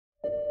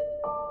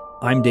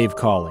I'm Dave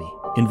Cawley,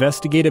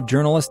 investigative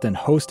journalist and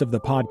host of the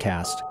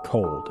podcast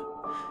Cold.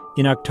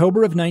 In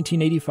October of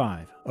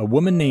 1985, a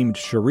woman named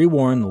Cherie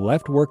Warren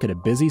left work at a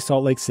busy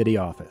Salt Lake City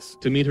office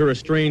to meet her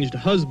estranged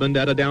husband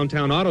at a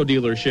downtown auto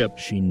dealership.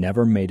 She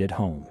never made it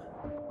home.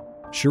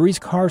 Cherie's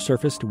car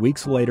surfaced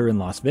weeks later in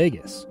Las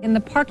Vegas. In the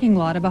parking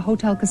lot of a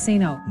hotel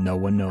casino. No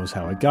one knows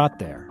how it got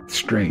there.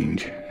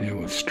 Strange. It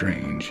was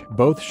strange.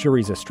 Both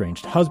Cherie's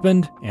estranged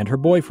husband and her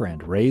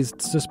boyfriend raised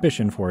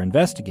suspicion for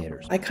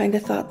investigators. I kind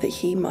of thought that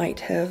he might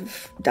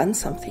have done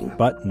something.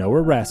 But no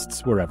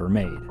arrests were ever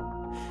made.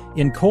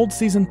 In Cold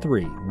Season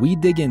 3, we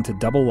dig into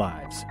double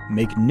lives,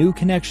 make new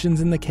connections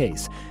in the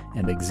case,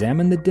 and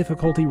examine the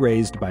difficulty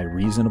raised by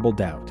reasonable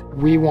doubt.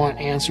 We want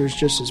answers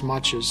just as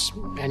much as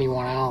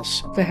anyone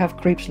else. They have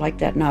creeps like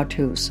that now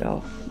too,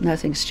 so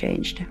nothing's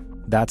changed.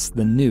 That's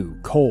the new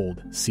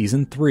Cold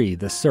Season 3,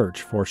 The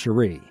Search for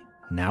Cherie,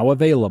 now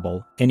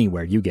available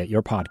anywhere you get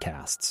your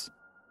podcasts.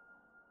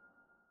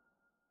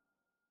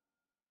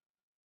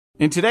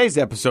 In today's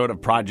episode of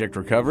Project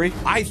Recovery,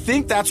 I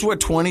think that's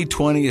what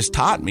 2020 has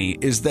taught me,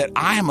 is that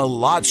I am a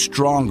lot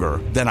stronger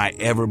than I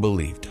ever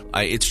believed.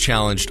 It's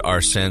challenged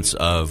our sense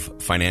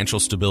of financial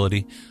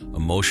stability,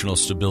 emotional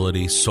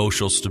stability,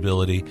 social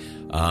stability.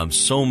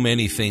 So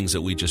many things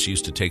that we just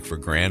used to take for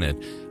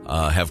granted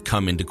have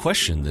come into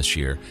question this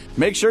year.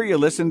 Make sure you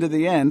listen to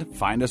the end.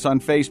 Find us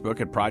on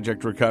Facebook at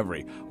Project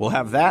Recovery. We'll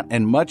have that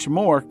and much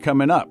more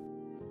coming up.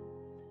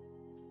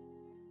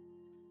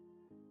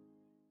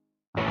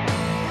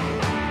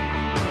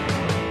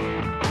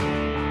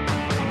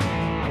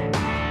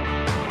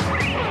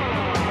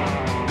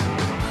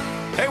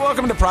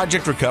 Welcome to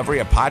Project Recovery,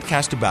 a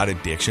podcast about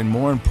addiction.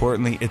 More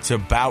importantly, it's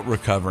about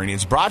recovering.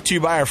 It's brought to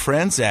you by our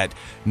friends at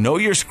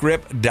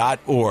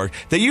knowyourscript.org.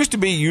 They used to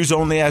be use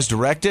only as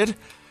directed,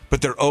 but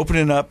they're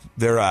opening up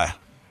their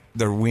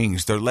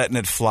wings. They're letting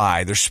it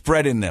fly. They're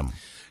spreading them.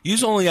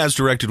 Use only as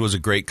directed was a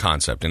great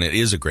concept, and it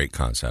is a great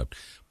concept.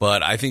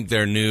 But I think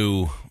their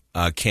new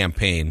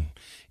campaign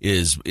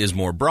is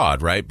more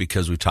broad, right?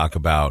 Because we talk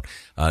about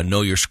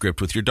know your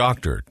script with your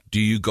doctor. Do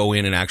you go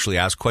in and actually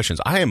ask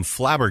questions? I am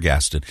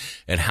flabbergasted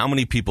at how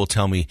many people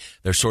tell me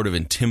they're sort of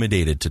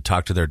intimidated to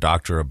talk to their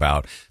doctor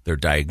about their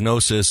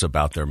diagnosis,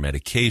 about their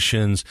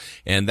medications.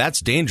 And that's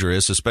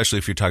dangerous, especially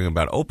if you're talking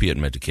about opiate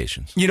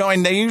medications. You know,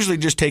 and they usually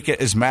just take it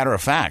as matter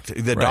of fact.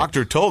 The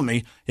doctor told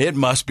me it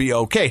must be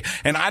okay.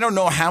 And I don't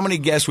know how many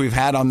guests we've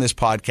had on this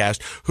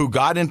podcast who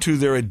got into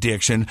their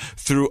addiction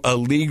through a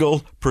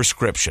legal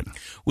prescription.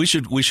 We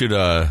should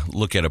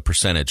look at a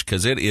percentage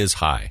because it is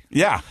high.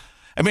 Yeah.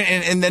 I mean,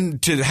 and then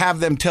to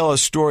have them tell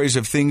us stories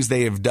of things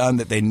they have done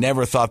that they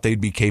never thought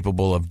they'd be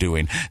capable of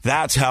doing.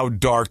 That's how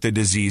dark the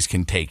disease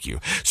can take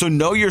you. So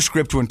know your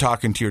script when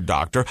talking to your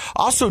doctor.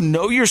 Also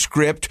know your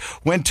script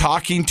when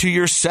talking to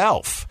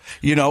yourself,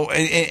 you know,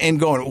 and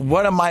going,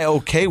 what am I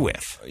okay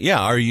with? Yeah.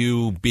 Are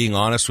you being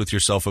honest with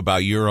yourself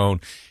about your own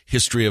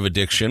history of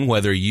addiction,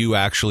 whether you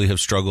actually have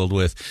struggled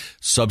with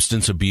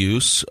substance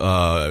abuse?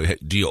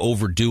 Do you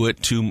overdo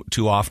it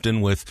too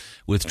often with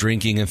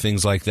drinking and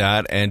things like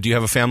that? And do you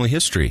have a family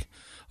history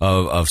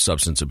of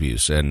substance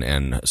abuse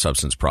and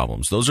substance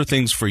problems? Those are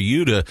things for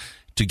you to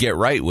get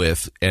right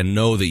with and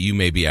know that you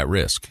may be at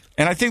risk.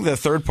 And I think the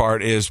third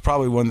part is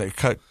probably one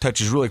that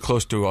touches really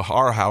close to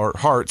our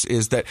hearts,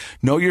 is that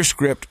know your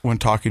script when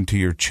talking to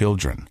your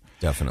children.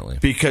 Definitely.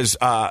 Because,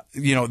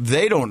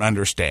 they don't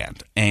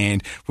understand.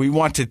 And we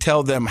want to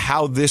tell them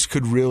how this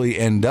could really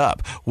end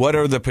up. What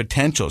are the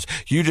potentials?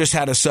 You just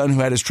had a son who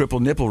had his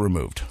triple nipple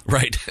removed.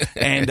 Right.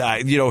 And,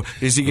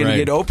 is he going to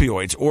get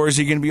opioids? Or is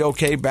he going to be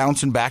okay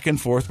bouncing back and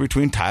forth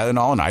between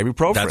Tylenol and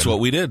ibuprofen? That's what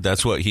we did.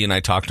 That's what he and I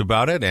talked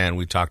about it. And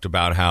we talked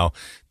about how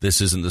this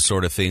isn't the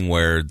sort of thing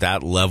where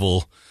that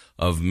level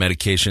of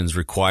medications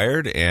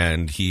required,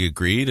 and he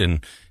agreed,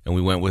 and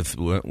we went with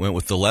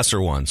the lesser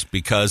ones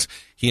because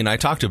he and I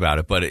talked about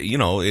it. But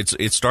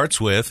it starts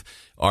with,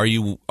 are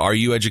you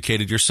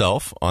educated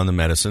yourself on the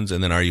medicines,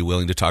 and then are you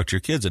willing to talk to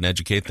your kids and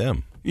educate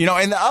them? You know,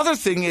 and the other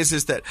thing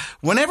is that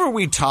whenever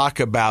we talk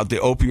about the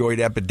opioid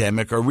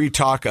epidemic or we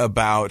talk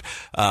about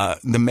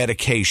the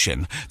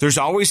medication, there's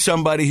always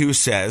somebody who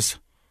says,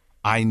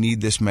 I need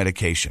this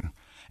medication.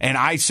 And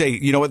I say,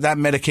 you know what, that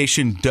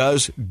medication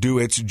does do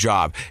its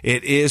job.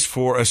 It is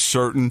for a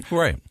certain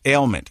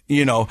ailment,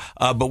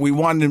 but we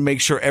wanted to make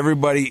sure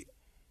everybody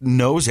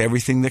knows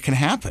everything that can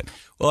happen.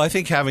 Well, I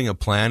think having a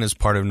plan is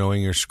part of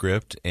knowing your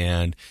script,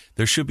 and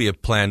there should be a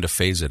plan to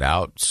phase it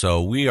out. So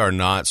we are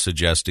not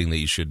suggesting that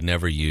you should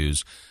never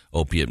use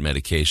opiate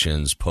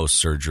medications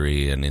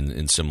post-surgery and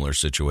in similar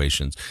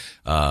situations.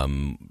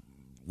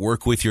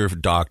 Work with your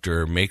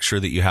doctor, make sure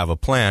that you have a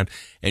plan,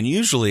 and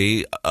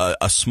usually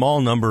a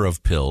small number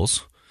of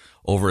pills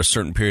over a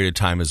certain period of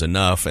time is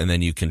enough, and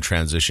then you can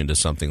transition to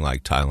something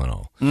like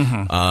Tylenol.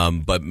 Mm-hmm.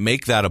 But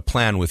make that a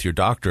plan with your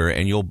doctor,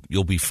 and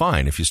you'll be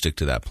fine if you stick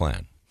to that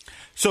plan.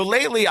 So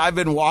lately I've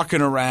been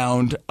walking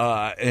around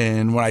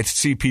and when I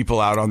see people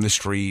out on the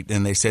street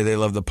and they say they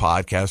love the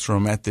podcast, or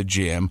I'm at the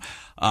gym,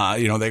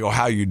 they go,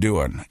 how you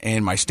doing?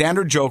 And my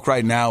standard joke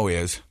right now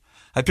is,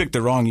 I picked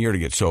the wrong year to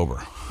get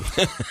sober.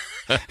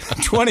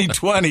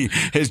 2020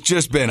 has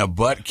just been a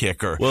butt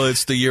kicker. Well,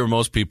 it's the year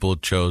most people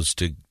chose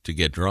to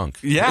get drunk.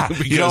 Yeah.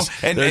 Because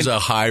there's a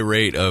high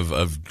rate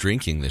of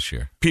drinking this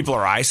year. People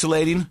are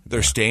isolating.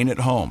 They're staying at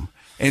home.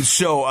 And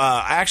so,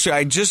 actually,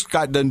 I just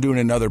got done doing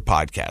another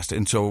podcast.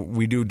 And so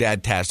we do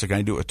Dadtastic, and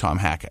I do it with Tom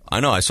Hackett. I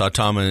know. I saw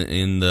Tom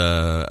in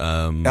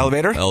the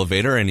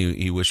elevator, and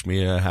he wished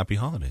me a happy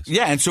holidays.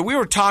 Yeah, and so we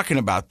were talking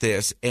about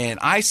this, and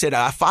I said,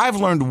 if I've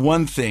learned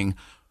one thing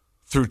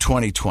through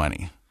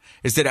 2020,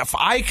 is that if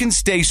I can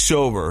stay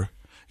sober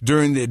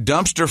during the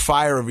dumpster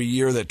fire of a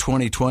year that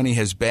 2020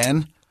 has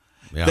been,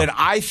 then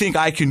I think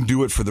I can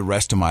do it for the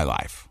rest of my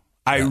life.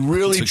 I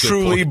really,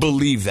 truly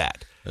believe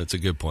that. That's a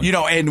good point.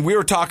 And we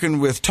were talking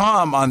with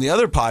Tom on the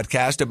other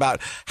podcast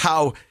about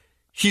how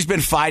he's been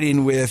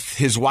fighting with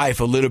his wife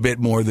a little bit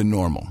more than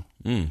normal.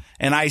 And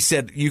I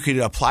said, you could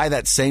apply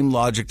that same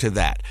logic to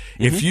that.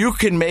 If you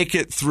can make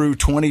it through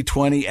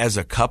 2020 as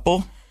a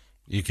couple,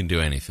 you can do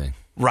anything.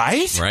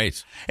 Right?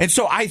 Right. And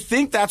so I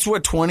think that's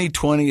what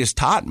 2020 has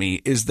taught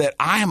me, is that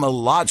I am a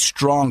lot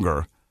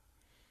stronger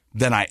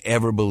than I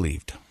ever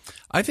believed.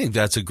 I think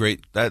that's a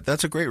great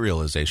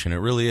realization. It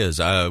really is.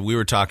 We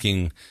were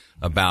talking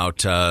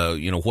about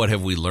what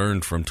have we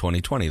learned from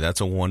 2020.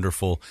 That's a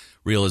wonderful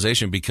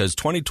realization, because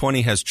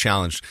 2020 has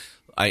challenged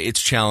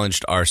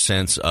our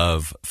sense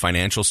of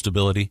financial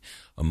stability,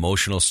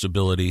 emotional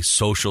stability,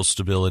 social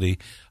stability.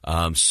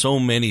 So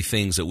many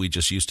things that we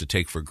just used to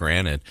take for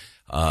granted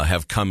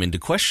have come into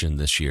question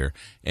this year,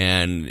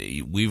 and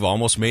we've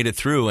almost made it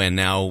through. And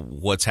now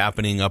what's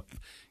happening up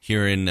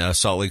here in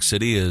Salt Lake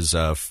City is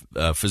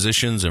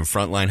physicians and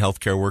frontline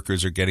healthcare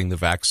workers are getting the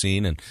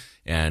vaccine,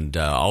 and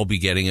I'll be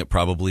getting it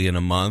probably in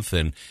a month.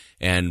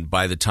 And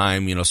by the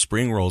time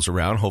spring rolls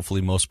around,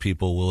 hopefully most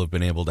people will have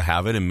been able to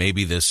have it, and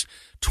maybe this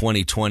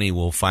 2020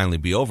 will finally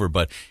be over.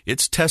 But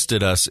it's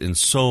tested us in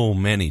so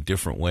many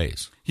different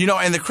ways.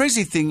 And the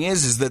crazy thing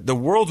is that the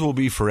world will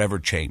be forever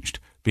changed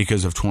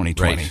because of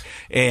 2020. Right.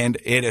 And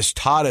it has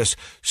taught us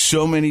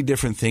so many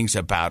different things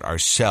about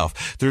ourselves.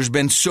 There's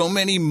been so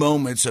many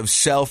moments of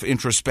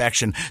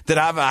self-introspection that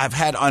I've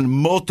had on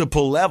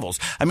multiple levels.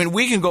 I mean,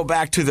 we can go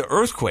back to the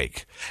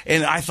earthquake.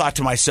 And I thought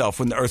to myself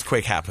when the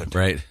earthquake happened,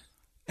 right,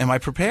 am I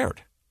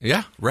prepared?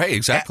 Yeah, right,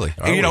 exactly.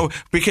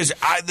 Because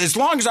as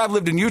long as I've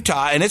lived in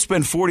Utah, and it's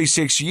been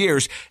 46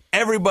 years,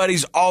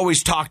 everybody's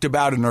always talked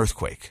about an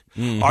earthquake.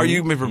 Are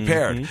you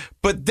prepared?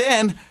 But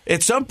then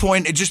at some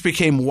point, it just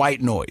became white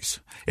noise.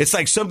 It's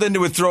like something that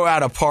would throw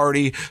out a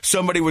party.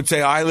 Somebody would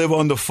say, I live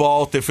on the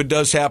fault. If it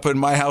does happen,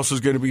 my house is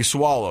going to be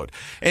swallowed.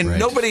 And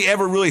nobody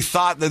ever really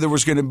thought that there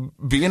was going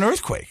to be an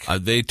earthquake.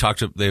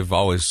 They've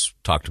always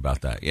talked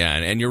about that. Yeah.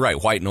 And you're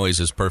right. White noise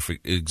is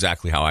perfect.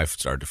 Exactly how I've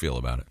started to feel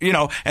about it.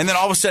 And then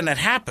all of a sudden it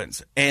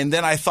happens. And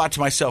then I thought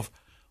to myself,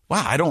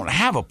 wow, I don't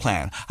have a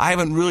plan. I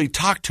haven't really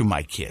talked to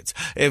my kids.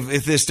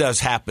 If this does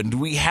happen, do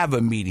we have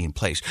a meeting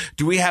place?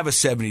 Do we have a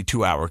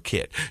 72-hour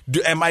kit?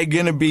 Am I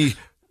going to be...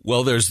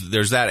 Well, there's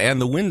that,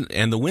 and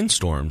the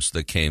windstorms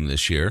that came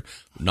this year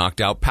knocked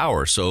out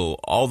power. So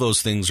all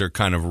those things are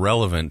kind of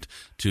relevant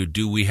to,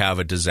 do we have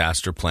a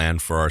disaster plan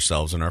for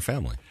ourselves and our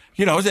family?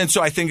 And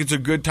so I think it's a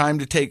good time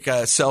to take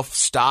a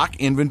self-stock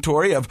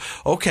inventory of,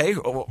 okay,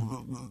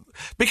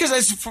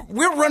 because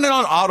we're running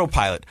on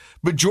autopilot.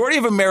 Majority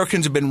of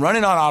Americans have been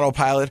running on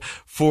autopilot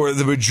for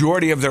the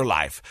majority of their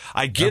life.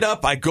 I get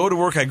up, I go to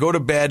work, I go to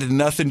bed, and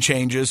nothing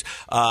changes.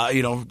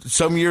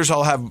 Some years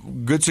I'll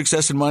have good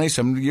success and money,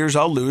 some years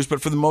I'll lose,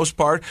 but for the most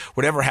part,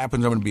 whatever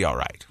happens, I'm going to be all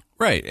right.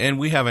 Right, and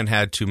we haven't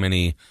had too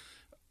many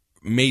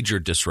major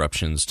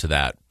disruptions to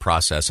that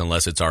process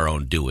unless it's our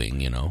own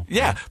doing,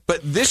 Yeah, but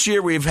this year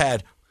we've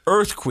had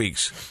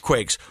earthquakes,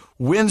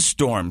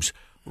 windstorms,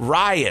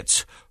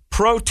 riots,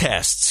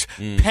 protests,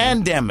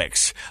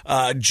 pandemics,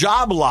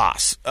 job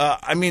loss.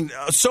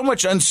 So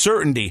much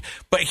uncertainty.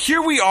 But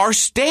here we are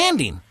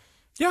standing.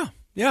 Yeah.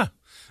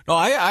 No,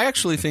 I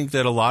actually think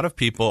that a lot of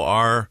people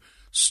are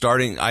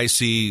I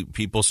see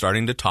people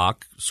starting to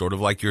talk, sort of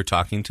like you're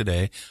talking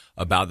today,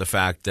 about the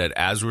fact that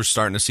as we're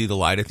starting to see the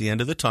light at the end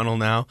of the tunnel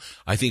now,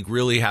 I think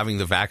really having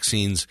the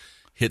vaccines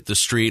hit the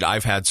street.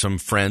 I've had some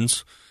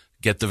friends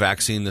get the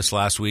vaccine this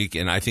last week,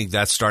 and I think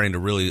that's starting to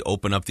really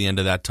open up the end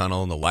of that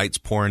tunnel, and the light's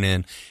pouring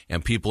in,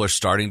 and people are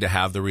starting to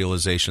have the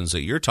realizations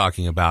that you're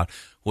talking about,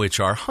 which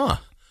are, I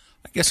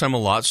guess I'm a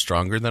lot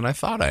stronger than I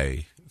thought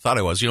I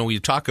was. We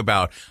talk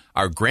about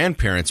our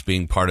grandparents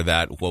being part of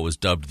that, what was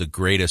dubbed the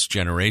greatest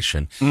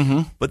generation.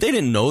 But they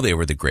didn't know they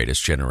were the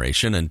greatest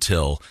generation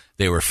until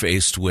they were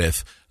faced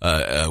with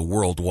a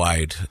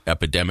worldwide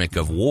epidemic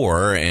of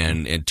war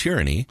and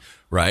tyranny,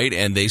 right?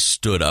 And they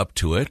stood up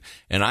to it.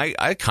 And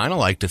I kind of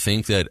like to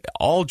think that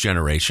all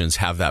generations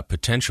have that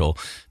potential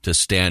to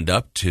stand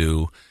up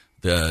to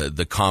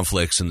the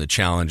conflicts and the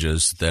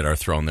challenges that are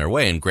thrown their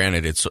way. And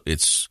granted,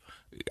 it's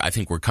I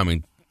think we're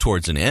coming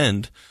towards an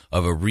end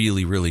of a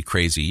really, really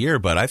crazy year,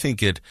 but I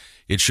think it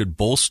should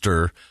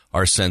bolster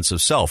our sense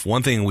of self.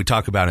 One thing we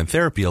talk about in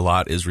therapy a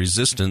lot is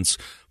resistance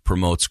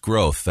promotes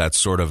growth. That's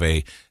sort of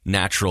a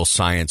natural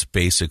science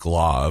basic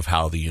law of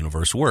how the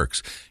universe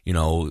works.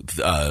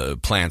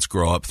 Plants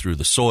grow up through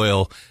the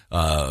soil.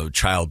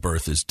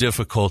 Childbirth is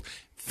difficult.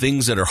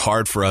 Things that are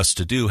hard for us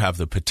to do have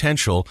the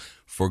potential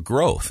for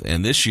growth.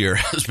 And this year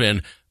has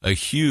been a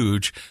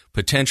huge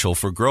potential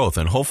for growth.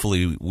 And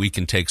hopefully we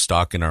can take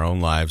stock in our own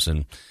lives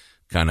and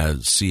kind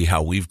of see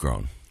how we've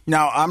grown.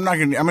 Now, I'm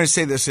going to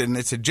say this, and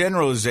it's a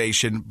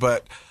generalization,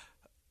 but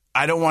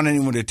I don't want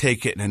anyone to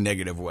take it in a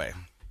negative way.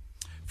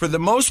 For the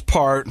most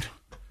part,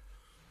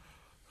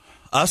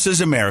 us as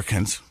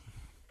Americans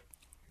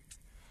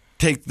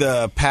take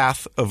the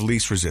path of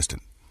least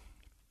resistance.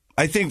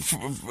 I think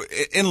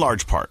in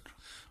large part.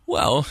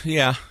 Well,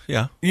 yeah.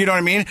 You know what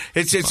I mean?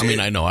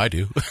 I know I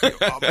do.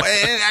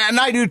 and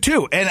I do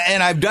too.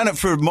 And I've done it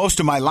for most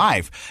of my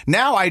life.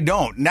 Now I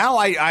don't. Now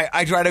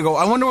I try to go,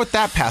 I wonder what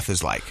that path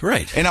is like.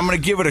 Right. And I'm going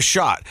to give it a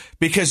shot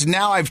because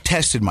now I've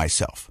tested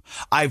myself.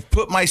 I've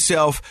put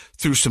myself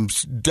through some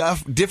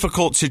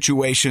difficult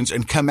situations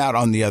and come out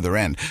on the other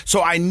end.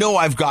 So I know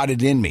I've got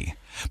it in me.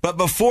 But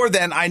before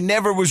then, I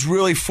never was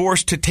really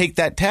forced to take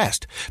that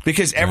test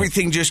because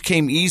everything just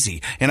came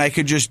easy and I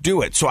could just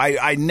do it. So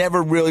I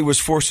never really was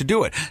forced to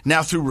do it.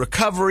 Now through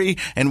recovery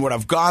and what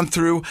I've gone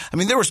through, I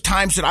mean, there was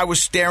times that I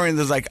was staring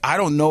and like, I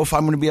don't know if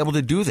I'm going to be able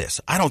to do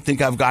this. I don't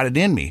think I've got it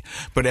in me.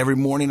 But every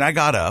morning I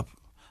got up,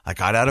 I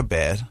got out of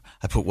bed,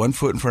 I put one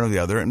foot in front of the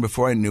other, and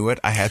before I knew it,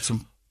 I had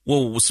some.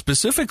 Well,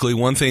 specifically,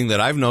 one thing that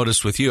I've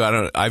noticed with you,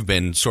 I've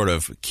been sort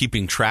of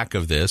keeping track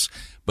of this,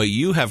 but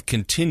you have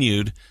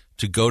continued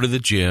to go to the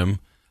gym,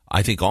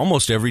 I think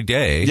almost every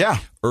day,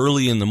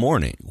 early in the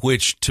morning,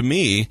 which to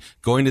me,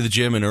 going to the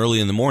gym and early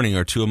in the morning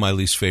are two of my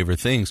least favorite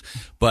things.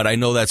 But I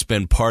know that's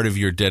been part of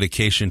your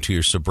dedication to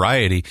your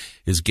sobriety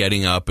is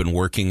getting up and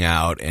working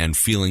out and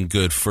feeling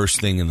good first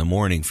thing in the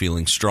morning,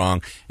 feeling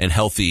strong and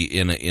healthy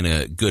in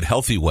a good,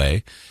 healthy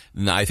way.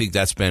 And I think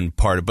that's been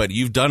part of, but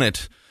you've done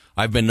it.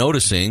 I've been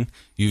noticing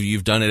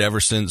you've done it ever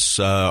since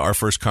our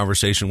first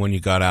conversation when you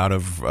got out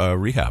of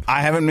rehab.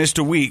 I haven't missed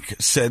a week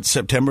since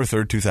September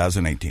 3rd,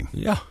 2018.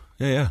 Yeah.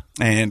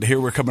 And here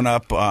we're coming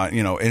up,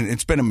 and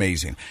it's been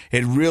amazing.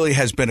 It really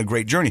has been a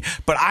great journey.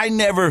 But I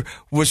never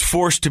was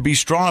forced to be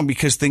strong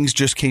because things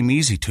just came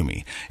easy to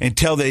me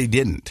until they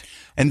didn't.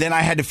 And then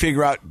I had to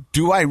figure out,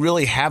 do I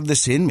really have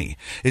this in me?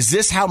 Is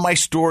this how my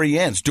story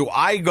ends? Do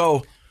I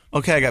go,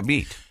 okay, I got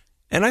beat?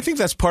 And I think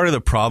that's part of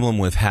the problem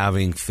with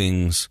having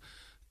things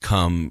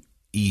come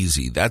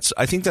easy.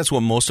 I think that's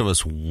what most of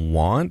us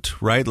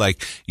want, right?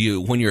 Like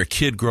when you're a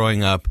kid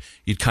growing up,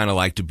 you'd kind of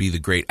like to be the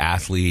great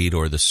athlete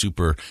or the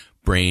super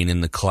brain in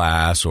the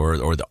class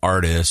or the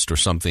artist or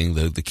something,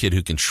 the kid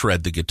who can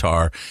shred the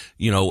guitar.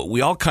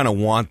 We all kind of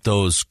want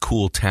those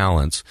cool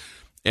talents.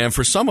 And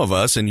for some of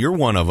us, and you're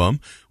one of them,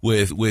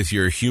 with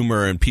your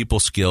humor and people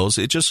skills,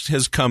 it just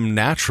has come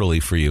naturally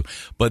for you.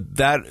 But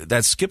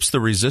that skips the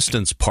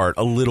resistance part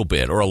a little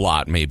bit, or a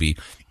lot maybe.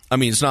 I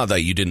mean, it's not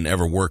that you didn't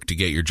ever work to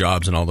get your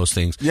jobs and all those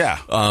things. Yeah.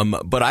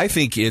 But I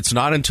think it's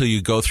not until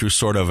you go through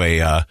sort of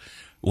a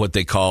what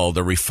they call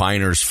the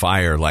refiner's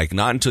fire, like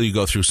not until you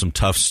go through some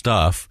tough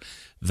stuff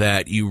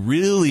that you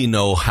really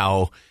know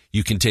how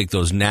you can take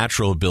those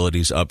natural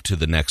abilities up to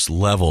the next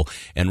level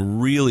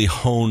and really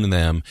hone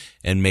them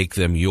and make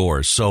them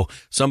yours. So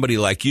somebody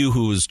like you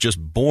who is just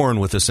born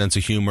with a sense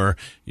of humor,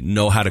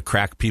 know how to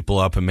crack people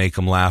up and make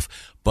them laugh.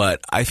 But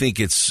I think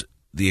it's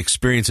the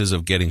experiences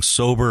of getting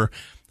sober,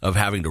 of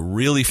having to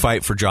really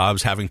fight for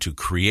jobs, having to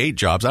create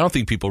jobs. I don't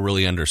think people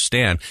really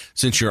understand,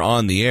 since you're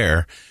on the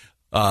air,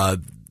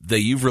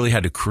 that you've really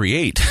had to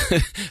create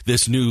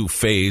this new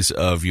phase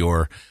of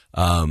your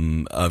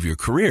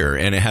career,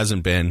 and it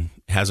hasn't been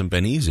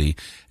easy.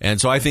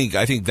 And so I think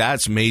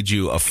that's made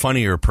you a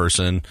funnier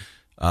person.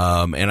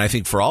 And I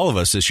think for all of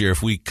us this year,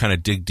 if we kind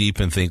of dig deep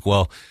and think,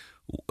 well,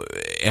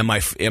 am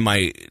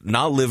I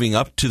not living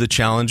up to the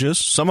challenges?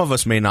 Some of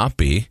us may not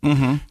be.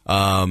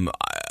 Mm-hmm.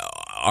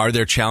 Are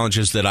there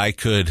challenges that I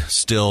could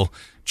still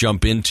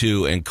jump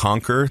into and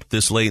conquer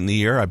this late in the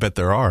year? I bet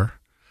there are.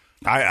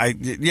 I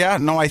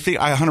think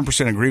I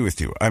 100% agree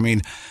with you. I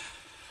mean,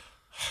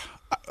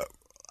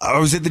 I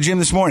was at the gym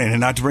this morning, and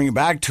not to bring it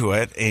back to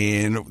it,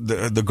 and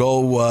the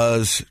goal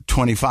was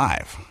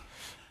 25.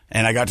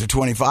 And I got to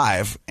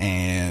 25,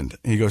 and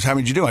he goes, how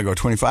many did you do? I go,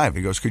 25.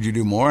 He goes, could you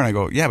do more? And I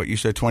go, yeah, but you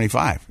said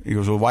 25. He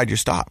goes, well, why'd you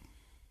stop?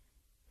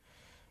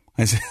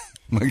 I said,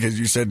 because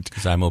you said...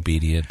 Because I'm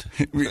obedient.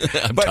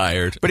 I'm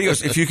tired. But he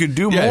goes, if you could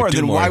do more,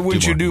 then why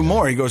wouldn't you do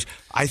more? He goes,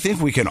 I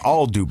think we can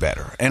all do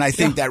better. And I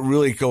think that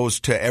really goes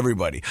to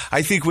everybody.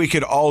 I think we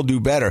could all do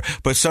better.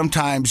 But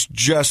sometimes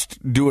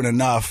just doing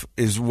enough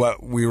is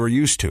what we were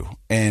used to.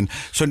 And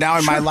so now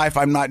in my life,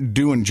 I'm not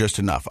doing just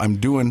enough. I'm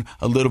doing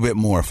a little bit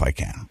more if I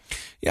can.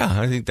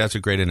 Yeah, I think that's a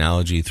great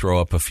analogy.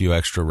 Throw up a few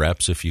extra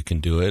reps if you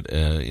can do it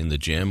in the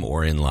gym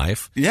or in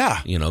life.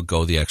 Yeah.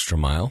 Go the extra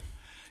mile.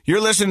 You're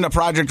listening to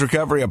Project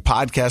Recovery, a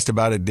podcast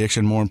about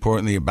addiction, more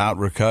importantly, about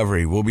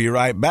recovery. We'll be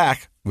right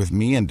back with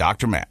me and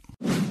Dr. Matt.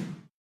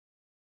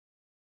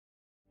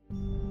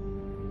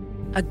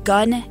 A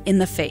gun in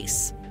the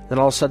face. Then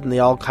all of a sudden they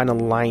all kind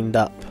of lined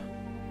up.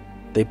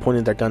 they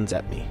pointed their guns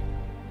at me.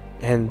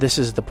 And this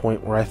is the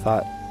point where I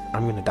thought,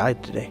 I'm going to die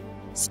today.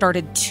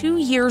 Started 2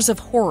 years of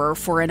horror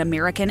for an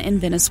American in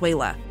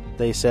Venezuela.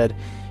 They said,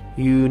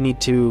 you need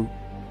to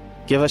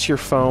give us your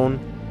phone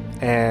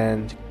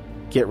and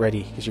get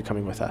ready because you're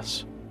coming with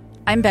us.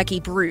 I'm Becky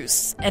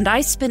Bruce, and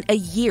I spent a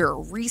year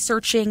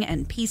researching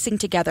and piecing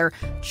together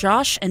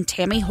Josh and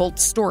Tammy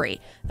Holt's story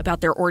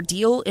about their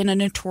ordeal in a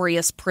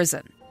notorious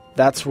prison.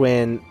 That's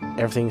when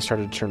everything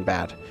started to turn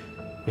bad.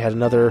 We had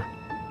another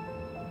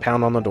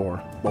pound on the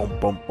door. Boom,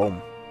 boom,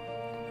 boom.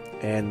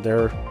 And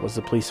there was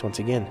the police once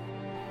again.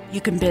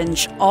 You can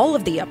binge all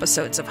of the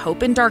episodes of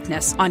Hope in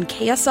Darkness on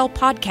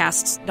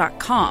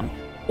kslpodcasts.com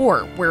or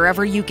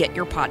wherever you get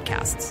your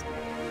podcasts.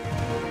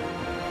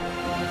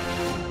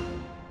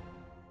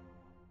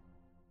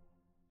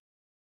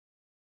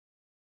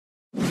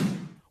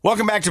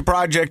 Welcome back to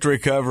Project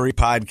Recovery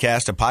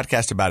Podcast, a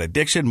podcast about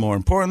addiction. More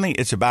importantly,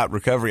 it's about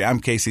recovery. I'm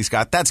Casey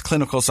Scott. That's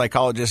clinical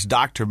psychologist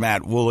Dr.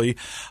 Matt Woolley,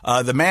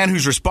 the man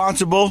who's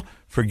responsible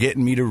for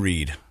getting me to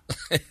read.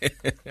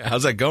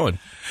 How's that going?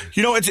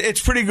 You know,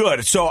 it's pretty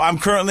good. So I'm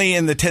currently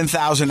in the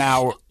 10,000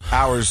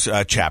 hours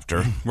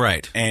chapter.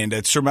 Right. And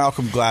it's Sir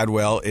Malcolm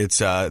Gladwell. It's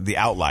The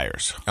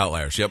Outliers.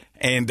 Outliers, yep.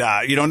 And,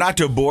 not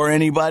to bore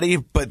anybody,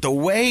 but the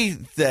way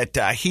that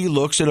he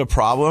looks at a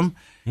problem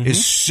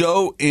is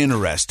so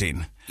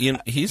interesting.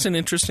 He's an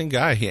interesting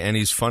guy, and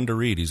he's fun to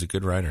read. He's a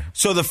good writer.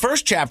 So the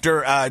first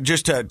chapter,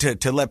 just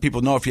to let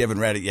people know if you haven't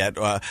read it yet,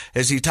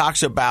 is he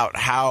talks about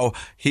how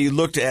he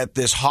looked at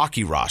this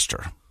hockey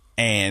roster.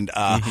 And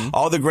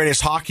all the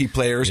greatest hockey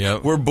players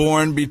were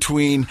born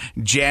between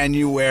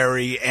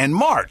January and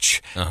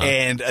March.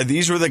 And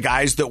these were the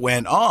guys that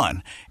went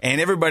on. And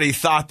everybody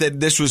thought that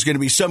this was going to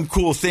be some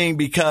cool thing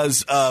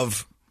because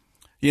of,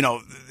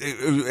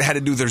 it had to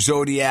do with their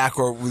zodiac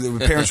or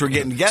the parents were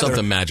getting together.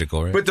 Something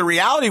magical, right? But the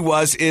reality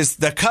is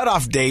the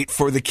cutoff date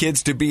for the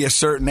kids to be a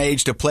certain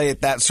age to play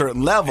at that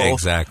certain level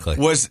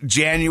was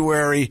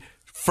January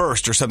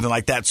 1st or something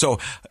like that. So,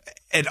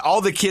 and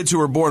all the kids who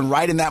were born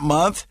right in that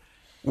month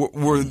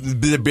were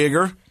the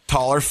bigger,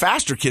 taller,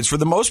 faster kids for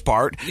the most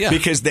part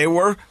because they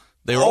were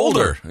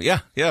older.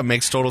 Yeah, it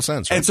makes total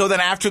sense. Right? And so then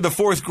after the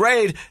fourth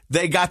grade,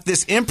 they got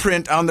this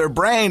imprint on their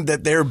brain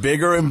that they're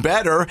bigger and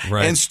better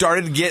and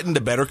started getting the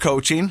better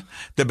coaching,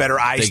 the better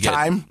ice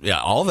time. Yeah,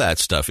 all that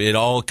stuff. It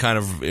all kind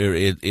of,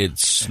 it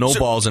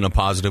snowballs in a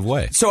positive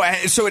way. So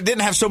it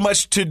didn't have so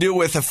much to do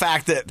with the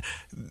fact that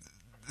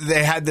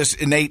they had this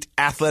innate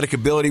athletic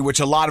ability, which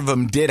a lot of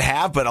them did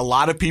have, but a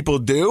lot of people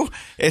do.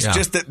 It's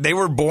just that they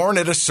were born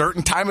at a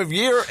certain time of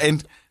year.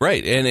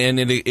 Right. And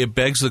it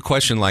begs the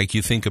question, like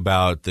you think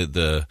about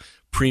the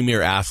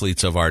premier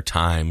athletes of our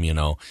time,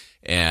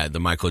 and the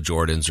Michael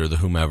Jordans or the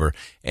whomever,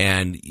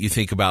 and you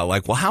think about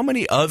like, well, how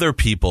many other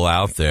people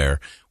out there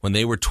when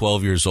they were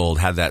 12 years old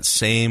had that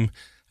same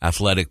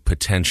athletic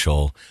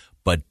potential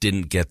but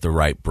didn't get the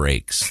right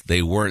breaks?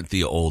 They weren't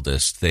the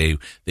oldest. They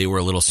were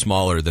a little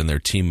smaller than their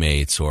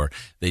teammates, or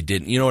they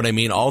didn't, you know what I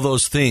mean? All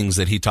those things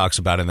that he talks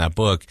about in that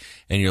book,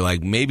 and you're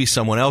like, maybe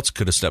someone else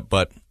could have stepped,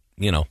 but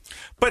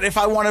But if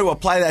I want to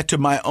apply that to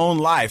my own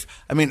life,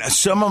 I mean,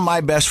 some of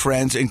my best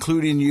friends,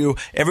 including you,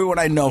 everyone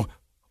I know,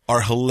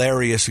 are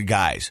hilarious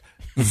guys.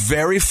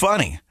 Very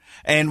funny.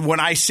 And when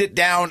I sit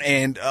down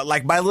and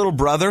like my little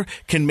brother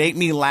can make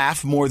me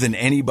laugh more than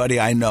anybody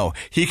I know.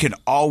 He can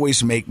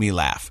always make me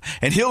laugh.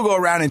 And he'll go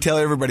around and tell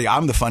everybody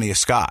I'm the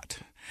funniest Scott.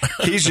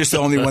 He's just the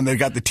only one that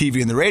got the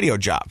TV and the radio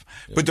job.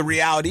 But the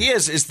reality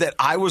is that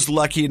I was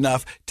lucky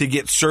enough to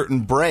get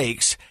certain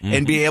breaks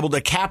and be able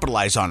to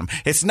capitalize on them.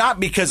 It's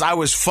not because I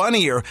was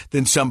funnier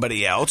than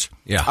somebody else.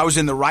 Yeah. I was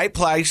in the right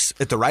place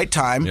at the right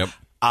time. Yep.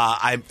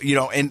 And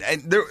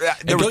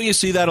don't you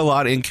see that a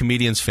lot in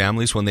comedians'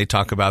 families when they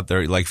talk about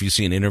their, like if you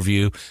see an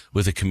interview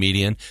with a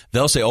comedian,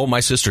 they'll say, "Oh,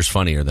 my sister's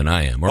funnier than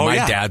I am," or "My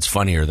dad's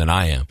funnier than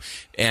I am,"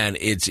 and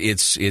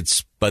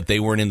it's, but they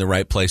weren't in the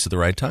right place at the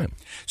right time.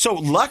 So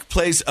luck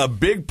plays a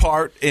big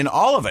part in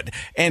all of it,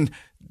 and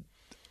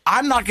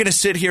I'm not going to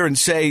sit here and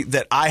say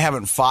that I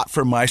haven't fought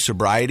for my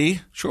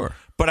sobriety. Sure.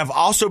 But I've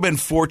also been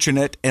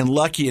fortunate and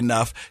lucky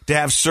enough to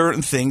have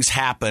certain things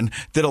happen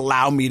that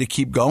allow me to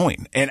keep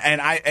going. And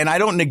I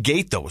don't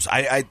negate those.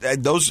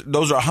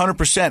 Those are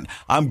 100%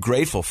 I'm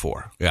grateful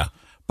for. Yeah.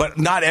 But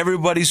not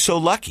everybody's so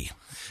lucky.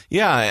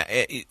 Yeah,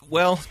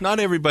 well, not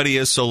everybody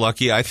is so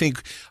lucky. I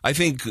think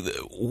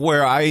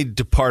where I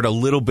depart a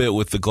little bit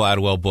with the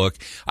Gladwell book,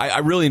 I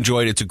really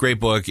enjoyed it. It's a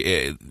great book.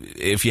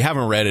 If you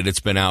haven't read it,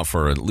 it's been out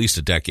for at least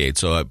a decade,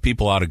 so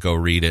people ought to go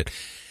read it.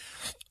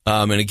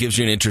 And it gives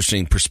you an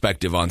interesting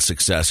perspective on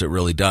success. It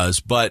really does.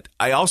 But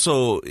I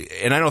also,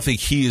 and I don't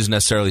think he is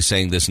necessarily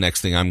saying this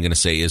next thing I'm going to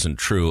say isn't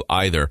true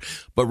either.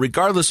 But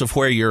regardless of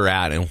where you're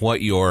at and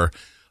what your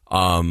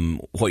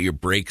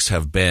breaks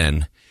have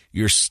been,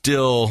 you're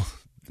still,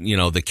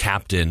 the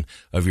captain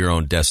of your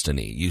own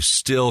destiny. You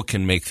still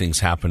can make things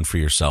happen for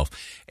yourself.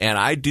 And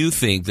I do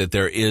think that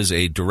there is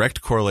a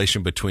direct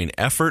correlation between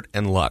effort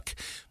and luck,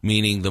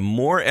 meaning the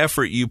more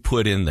effort you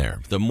put in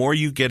there, the more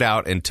you get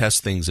out and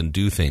test things and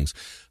do things,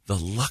 the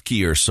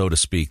luckier, so to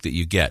speak, that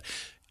you get.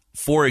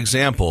 for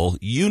example,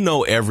 you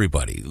know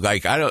everybody.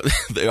 Like,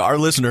 our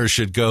listeners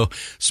should go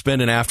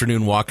spend an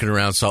afternoon walking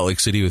around Salt Lake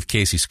City with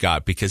Casey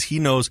Scott because he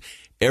knows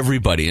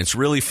everybody. It's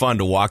really fun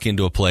to walk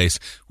into a place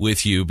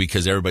with you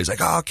because everybody's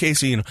like, oh,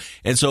 Casey, you know.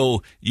 And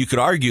so you could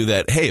argue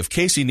that, hey, if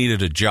Casey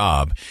needed a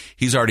job,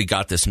 he's already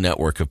got this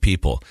network of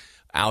people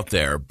out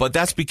there. But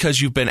that's because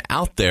you've been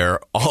out there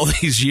all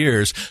these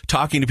years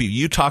talking to people.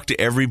 You talk to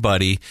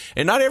everybody,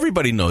 and not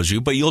everybody knows you,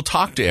 but you'll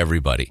talk to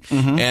everybody.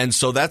 Mm-hmm. And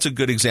so that's a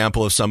good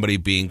example of somebody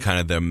being kind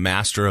of the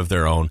master of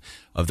their own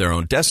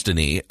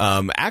destiny.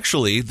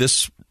 Actually,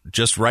 this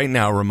just right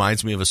now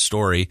reminds me of a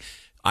story.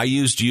 I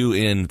used you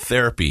in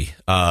therapy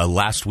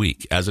last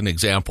week as an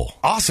example.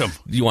 Awesome.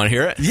 You want to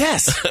hear it?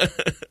 Yes.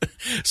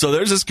 So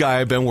there's this guy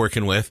I've been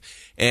working with,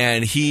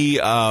 and he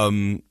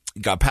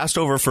got passed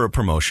over for a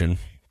promotion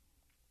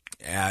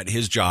at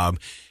his job.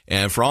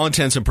 And for all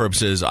intents and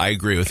purposes, I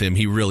agree with him.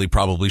 He really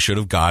probably should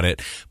have got it,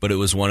 but it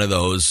was one of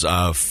those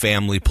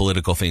family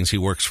political things. He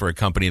works for a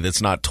company that's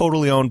not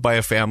totally owned by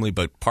a family,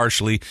 but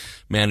partially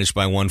managed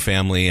by one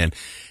family. And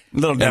a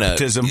little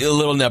nepotism. A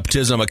little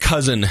nepotism. A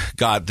cousin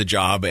got the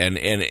job, and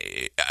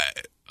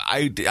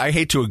I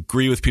hate to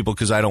agree with people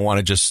because I don't want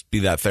to just be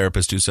that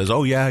therapist who says,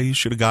 oh, yeah, you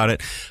should have got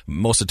it.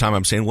 Most of the time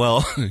I'm saying,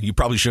 well, you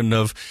probably shouldn't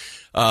have.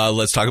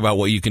 Let's talk about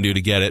what you can do to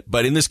get it.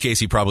 But in this case,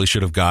 he probably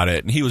should have got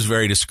it. And he was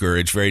very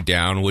discouraged, very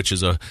down, which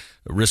is a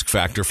risk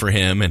factor for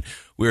him. And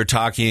we were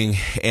talking,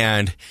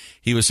 and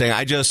he was saying,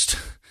 I just,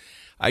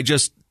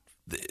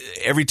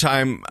 every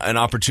time an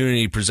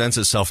opportunity presents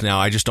itself now,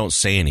 I just don't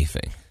say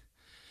anything.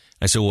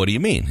 I said, what do you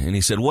mean? And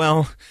he said,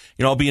 well,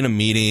 you know, I'll be in a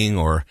meeting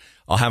or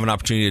I'll have an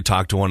opportunity to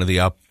talk to one of the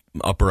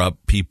upper up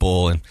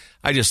people. And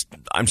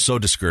I'm so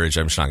discouraged.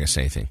 I'm just not going to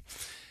say anything.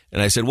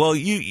 And I said, well,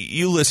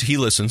 you listen, he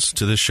listens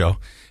to this show.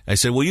 I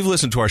said, well, you've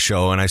listened to our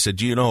show. And I said,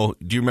 do you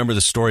remember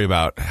the story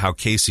about how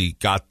Casey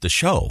got the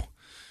show?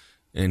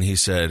 And he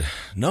said,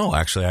 no,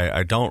 actually,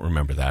 I don't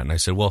remember that. And I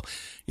said, well,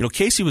 you know,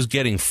 Casey was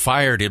getting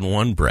fired in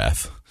one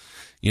breath.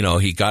 You know,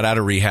 he got out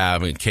of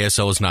rehab, and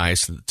KSL was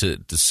nice to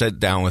sit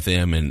down with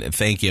him and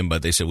thank him,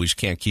 but they said, we just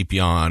can't keep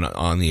you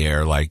on the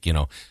air. Like, you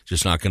know,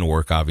 just not going to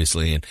work,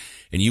 obviously. And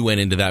you went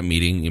into that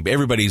meeting.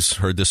 Everybody's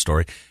heard this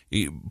story.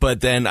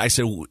 But then I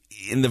said,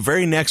 in the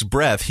very next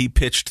breath, he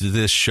pitched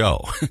this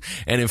show.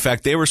 And in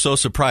fact, they were so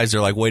surprised.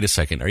 They're like, wait a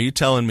second, are you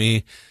telling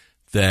me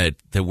that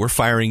we're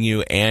firing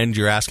you and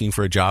you're asking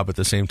for a job at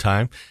the same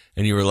time?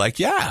 And you were like,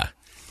 yeah.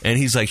 And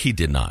he's like, he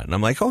did not. And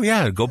I'm like, oh,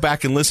 yeah, go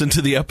back and listen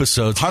to the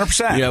episodes.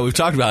 100%. Yeah, we've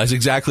talked about it. It's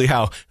exactly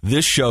how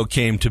this show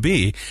came to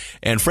be.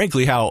 And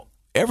frankly, how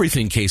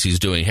everything Casey's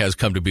doing has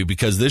come to be,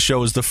 because this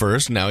show is the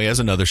first. Now he has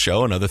another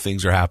show and other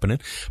things are happening.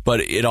 But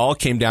it all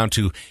came down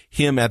to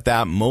him at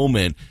that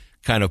moment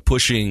kind of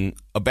pushing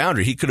a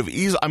boundary. He could have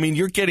easily, I mean,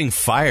 you're getting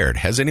fired.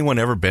 Has anyone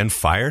ever been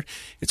fired?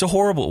 It's a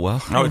horrible,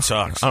 well, no, it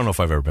sucks. I don't know if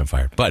I've ever been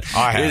fired, but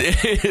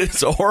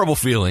it's a horrible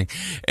feeling.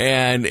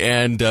 And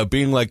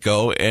being let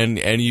go,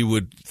 and you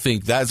would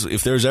think that's,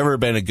 if there's ever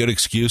been a good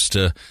excuse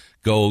to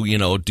go, you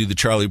know, do the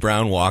Charlie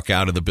Brown walk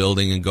out of the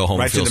building and go home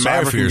and feel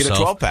sorry for yourself.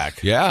 Get a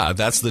 12-pack. Yeah,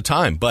 that's the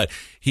time. But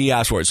he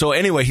asked for it. So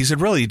anyway, he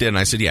said, really, you did? And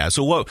I said, yeah.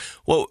 So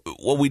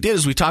what we did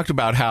is we talked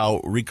about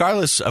how,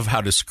 regardless of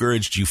how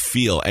discouraged you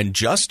feel and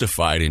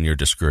justified in your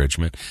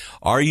discouragement,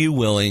 are you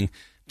willing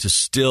to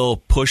still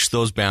push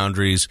those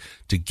boundaries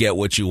to get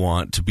what you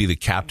want, to be the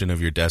captain of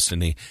your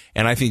destiny?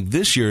 And I think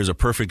this year is a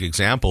perfect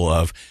example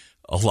of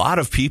a lot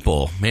of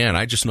people. Man,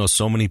 I just know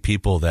so many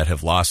people that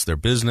have lost their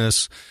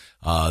business.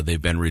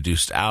 They've been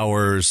reduced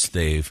hours.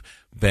 They've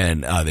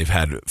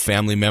had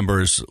family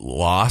members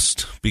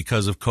lost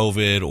because of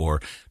COVID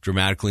or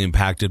dramatically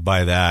impacted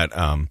by that.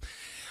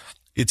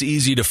 It's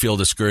easy to feel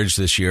discouraged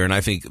this year, and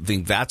I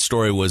think that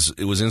story was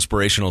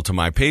inspirational to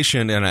my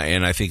patient,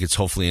 and I think it's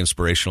hopefully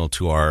inspirational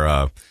to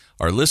our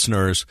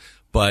listeners.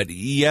 But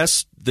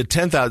yes, the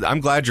 10,000.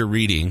 I'm glad you're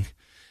reading.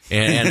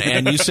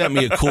 And you sent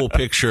me a cool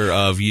picture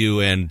of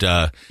you and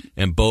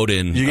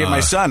Bowden. You gave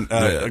my son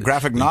a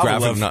graphic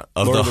novel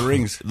of Lord of the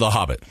Rings. The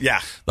Hobbit. Yeah.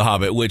 The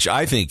Hobbit, which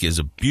I think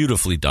is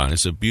beautifully done.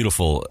 It's a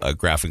beautiful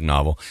graphic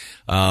novel.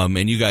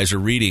 And you guys are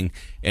reading.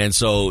 And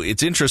so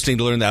it's interesting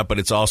to learn that, but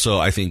it's also,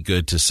 I think,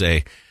 good to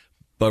say,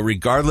 but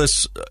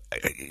regardless,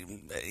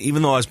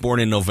 even though I was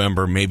born in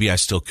November, maybe I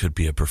still could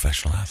be a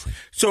professional athlete.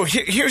 So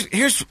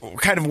here's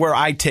kind of where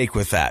I take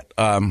with that.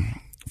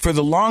 For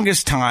the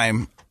longest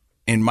time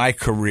in my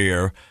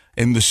career,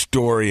 in the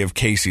story of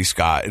Casey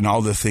Scott and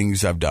all the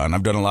things I've done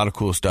a lot of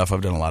cool stuff.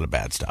 I've done a lot of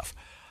bad stuff.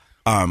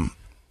 I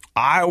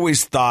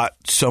always thought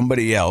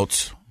somebody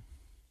else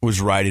was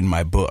writing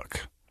my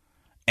book,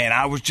 and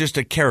I was just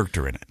a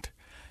character in it.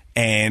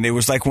 And it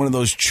was like one of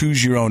those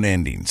choose your own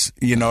endings.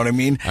 You know what I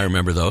mean? I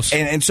remember those.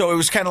 And so it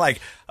was kind of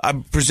like,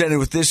 I'm presented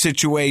with this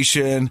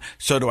situation.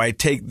 So do I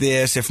take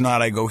this? If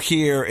not, I go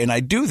here. And I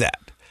do that.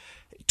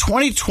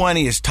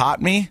 2020 has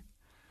taught me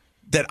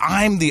that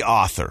I'm the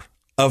author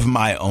of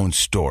my own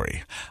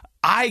story.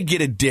 I get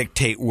to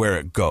dictate where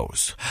it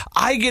goes.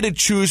 I get to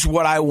choose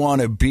what I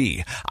want to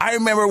be. I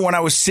remember when I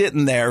was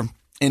sitting there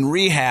in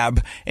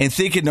rehab and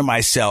thinking to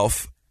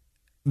myself,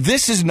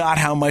 this is not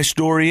how my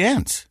story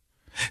ends.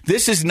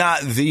 This is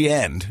not the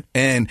end.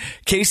 And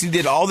Casey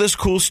did all this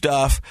cool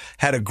stuff,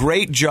 had a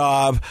great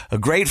job, a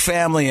great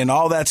family, and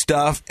all that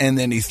stuff, and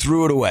then he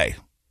threw it away.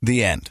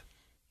 The end.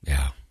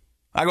 Yeah.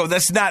 I go,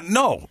 that's not,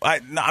 no,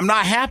 I'm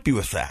not happy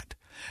with that.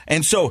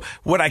 And so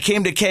when I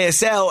came to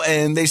KSL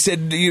and they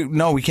said,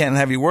 no, we can't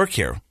have you work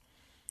here.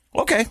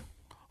 Okay.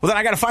 Well, then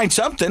I got to find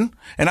something,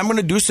 and I'm going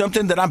to do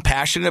something that I'm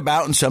passionate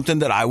about and something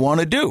that I want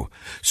to do.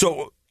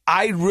 So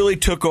I really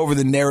took over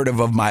the narrative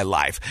of my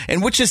life,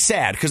 and which is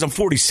sad because I'm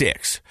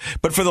 46.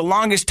 But for the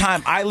longest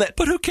time,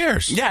 But who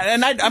cares? Yeah,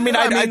 and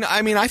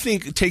I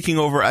think taking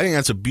over. I think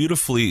that's a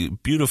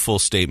beautiful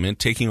statement.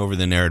 Taking over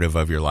the narrative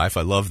of your life.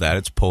 I love that.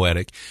 It's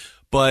poetic.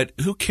 But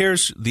who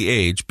cares the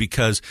age?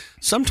 Because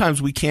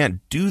sometimes we can't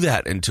do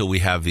that until we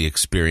have the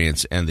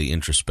experience and the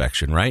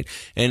introspection, right?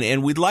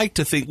 And we'd like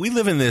to think we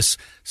live in this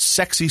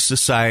sexy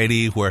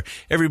society where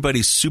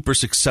everybody's super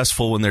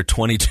successful when they're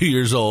 22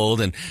 years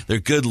old and they're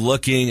good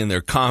looking and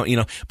they're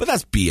but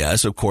that's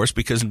BS, of course,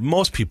 because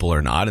most people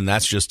are not, and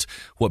that's just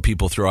what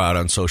people throw out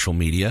on social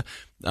media.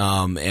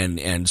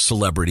 And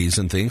celebrities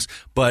and things,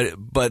 but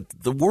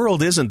the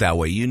world isn't that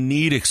way. You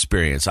need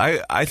experience.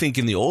 I think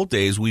in the old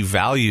days we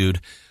valued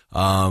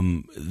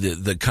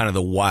the kind of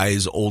the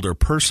wise older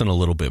person a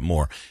little bit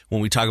more. When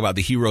we talk about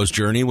the hero's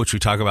journey, which we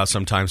talk about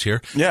sometimes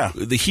here,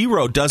 the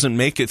hero doesn't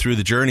make it through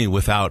the journey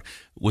without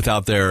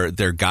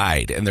their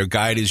guide, and their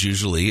guide is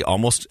usually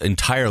almost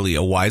entirely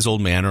a wise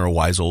old man or a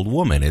wise old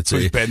woman.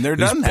 Who's been there,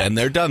 done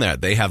that.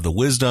 They have the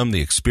wisdom,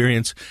 the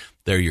experience.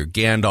 They're your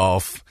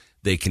Gandalf.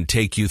 They can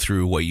take you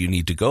through what you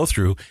need to go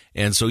through.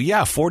 And so,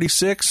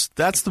 46,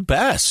 that's the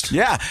best.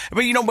 Yeah.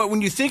 But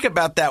when you think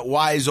about that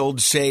wise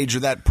old sage or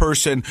that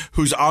person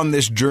who's on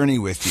this journey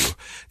with you,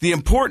 the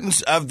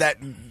importance of that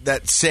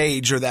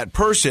sage or that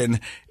person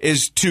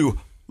is to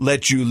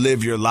let you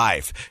live your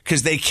life,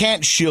 because they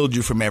can't shield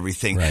you from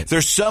everything. Right.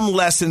 There's some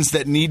lessons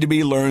that need to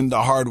be learned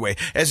the hard way.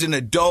 As an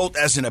adult,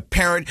 as a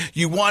parent,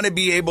 you want to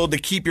be able to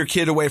keep your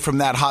kid away from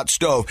that hot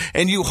stove,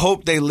 and you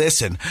hope they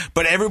listen.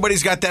 But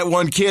everybody's got that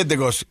one kid that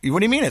goes, what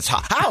do you mean it's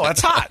hot? How? It's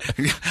hot.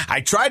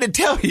 I tried to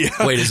tell you.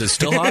 Wait, is it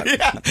still hot?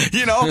 Yeah.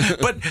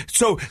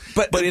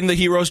 But in the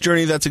hero's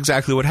journey, that's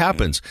exactly what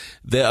happens.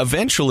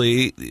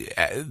 Eventually,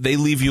 they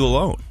leave you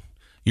alone.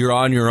 You're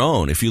on your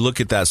own. If you look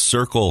at that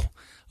circle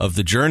of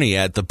the journey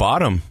at the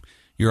bottom,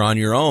 you're on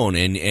your own,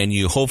 and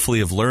you hopefully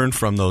have learned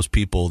from those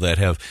people that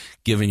have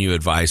given you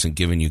advice and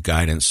given you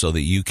guidance so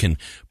that you can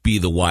be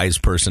the wise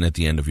person at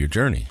the end of your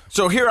journey.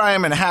 So here I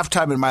am in a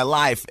halftime in my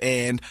life,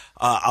 and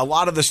a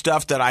lot of the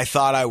stuff that I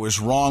thought I was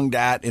wronged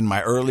at in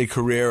my early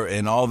career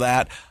and all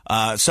that,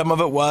 some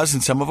of it was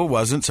and some of it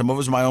wasn't. Some of it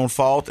was my own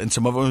fault and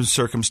some of it was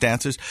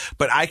circumstances.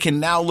 But I can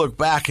now look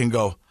back and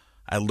go,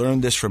 I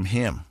learned this from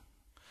him.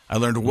 I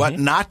learned what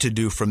not to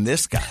do from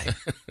this guy.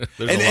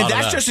 and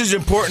that's just as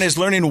important as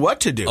learning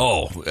what to do.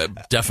 Oh,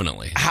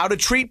 definitely. How to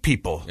treat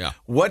people. Yeah.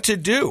 What to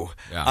do.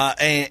 Yeah.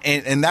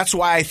 And that's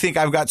why I think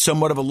I've got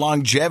somewhat of a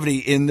longevity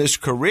in this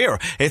career.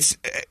 It's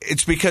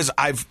because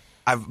I've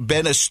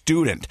been a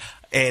student.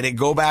 And it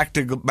go back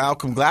to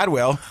Malcolm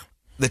Gladwell,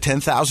 the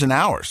 10,000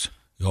 hours.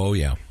 Oh,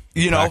 yeah.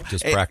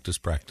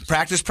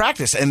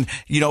 Practice. And,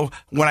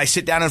 when I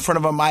sit down in front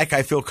of a mic,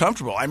 I feel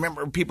comfortable. I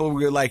remember people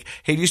were like,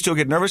 hey, do you still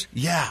get nervous?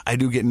 Yeah, I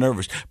do get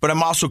nervous. But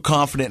I'm also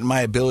confident in my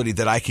ability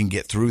that I can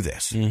get through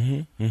this.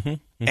 Mm-hmm, mm-hmm,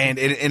 mm-hmm. And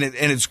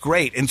it's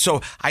great. And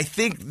so I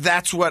think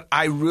that's what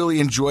I really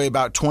enjoy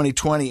about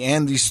 2020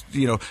 and these,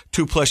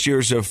 2+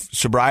 years of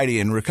sobriety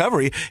and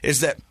recovery is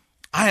that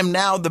I am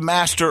now the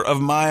master of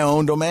my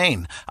own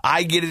domain.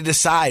 I get to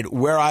decide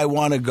where I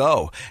want to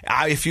go.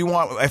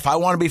 If I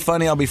want to be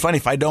funny, I'll be funny.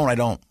 If I don't, I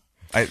don't.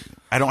 I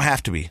don't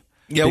have to be.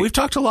 Yeah, we've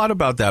talked a lot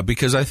about that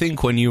because I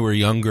think when you were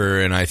younger,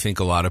 and I think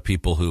a lot of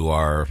people who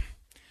are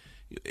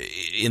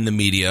in the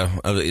media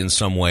in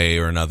some way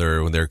or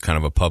another, when they're kind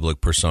of a public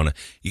persona,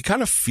 you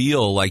kind of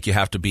feel like you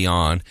have to be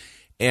on.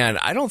 And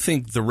I don't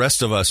think the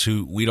rest of us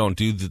we don't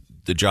do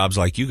the jobs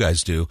like you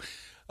guys do,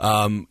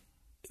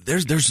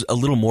 there's a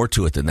little more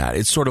to it than that.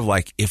 It's sort of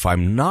like if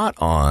I'm not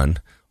on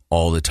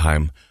all the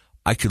time,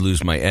 I could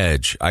lose my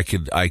edge.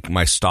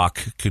 My stock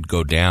could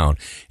go down,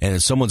 and then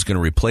someone's going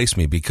to replace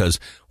me,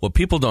 because what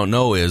people don't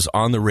know is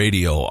on the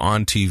radio,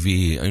 on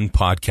TV, in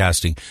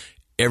podcasting,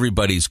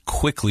 everybody's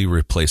quickly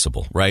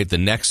replaceable, right? The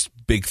next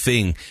big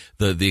thing,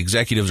 the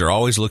executives are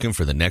always looking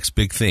for the next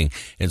big thing.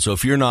 And so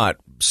if you're not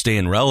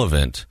staying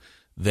relevant,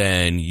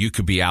 then you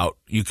could be out,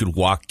 you could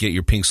get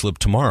your pink slip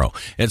tomorrow.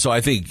 And so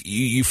I think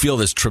you feel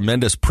this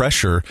tremendous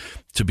pressure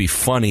to be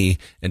funny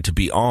and to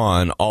be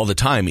on all the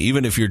time,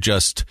 even if you're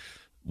just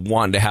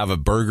wanting to have a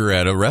burger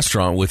at a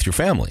restaurant with your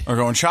family. Or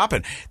going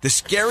shopping. The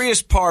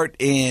scariest part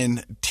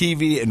in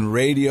TV and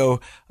radio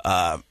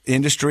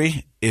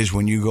industry is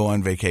when you go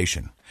on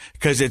vacation.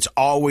 Because it's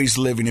always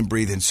living and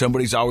breathing.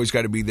 Somebody's always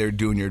got to be there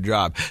doing your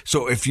job.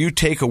 So if you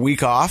take a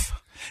week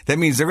off, that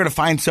means they're going to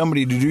find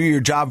somebody to do your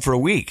job for a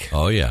week.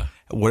 Oh, yeah.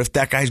 What if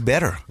that guy's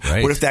better?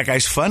 Right. What if that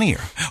guy's funnier?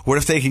 What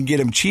if they can get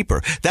him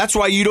cheaper? That's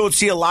why you don't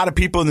see a lot of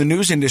people in the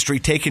news industry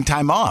taking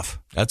time off.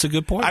 That's a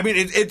good point. I mean,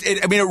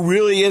 it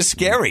really is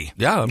scary.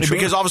 Yeah, I'm sure.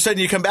 Because all of a sudden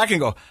you come back and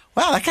go,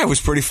 wow, that guy was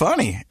pretty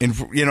funny. And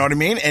you know what I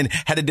mean? And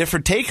had a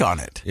different take on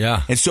it.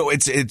 Yeah. And so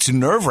it's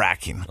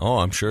nerve-wracking. Oh,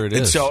 I'm sure it is.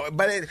 And so,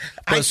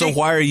 so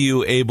why are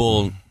you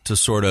able to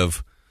sort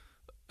of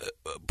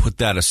put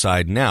that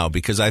aside now?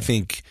 Because I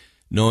think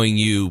knowing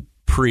you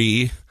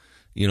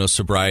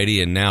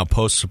sobriety and now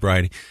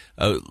post-sobriety,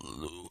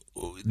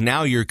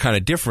 now you're kind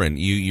of different.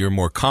 You're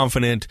more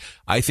confident.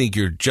 I think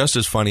you're just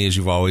as funny as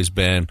you've always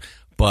been,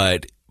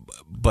 but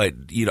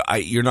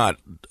you're not,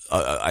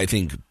 I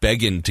think,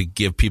 begging to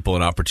give people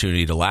an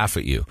opportunity to laugh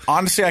at you.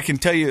 Honestly, I can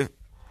tell you,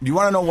 you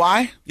want to know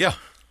why? Yeah.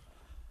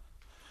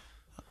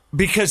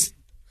 Because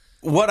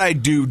what I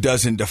do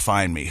doesn't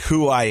define me.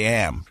 Who I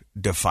am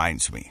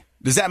defines me.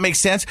 Does that make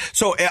sense?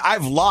 So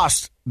I've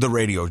lost the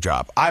radio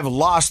job. I've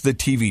lost the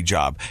TV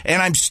job. And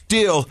I'm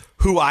still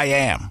who I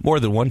am. More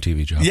than one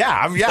TV job. Yeah.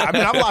 I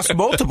mean, I've lost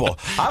multiple.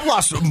 I've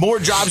lost more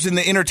jobs in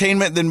the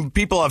entertainment than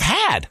people have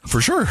had. For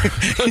sure.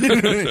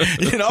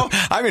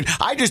 I mean,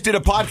 I just did a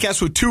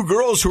podcast with two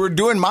girls who were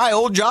doing my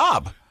old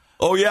job.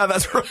 Oh, yeah,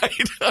 that's right.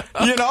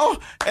 And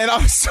I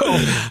was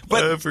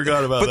I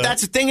forgot about that. But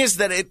that's the thing is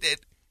that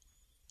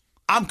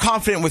I'm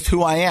confident with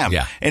who I am.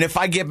 Yeah. And if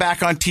I get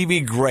back on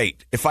TV,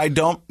 great. If I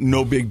don't,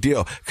 no big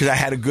deal. Because I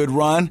had a good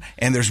run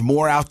and there's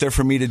more out there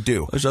for me to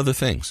do. There's other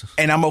things.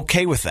 And I'm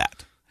okay with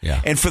that.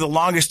 Yeah. And for the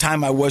longest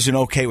time, I wasn't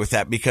okay with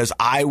that because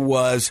I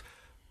was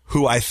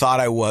who I thought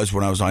I was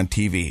when I was on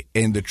TV.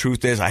 And the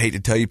truth is, I hate to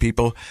tell you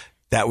people,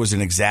 that was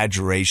an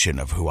exaggeration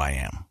of who I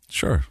am.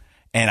 Sure.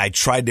 And I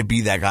tried to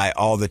be that guy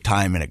all the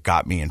time and it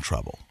got me in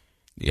trouble.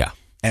 Yeah.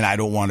 And I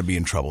don't want to be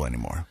in trouble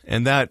anymore.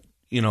 And that,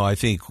 I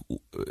think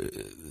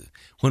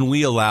when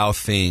we allow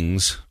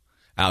things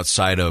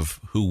outside of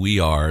who we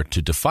are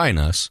to define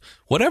us,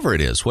 whatever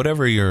it is,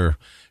 whatever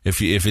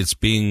if it's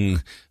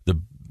being the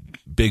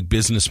big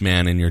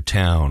businessman in your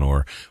town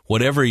or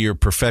whatever your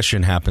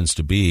profession happens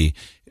to be,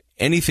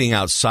 anything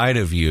outside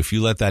of you, if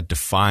you let that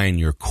define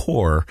your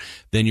core,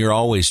 then you're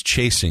always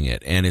chasing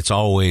it and it's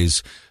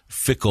always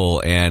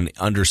fickle and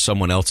under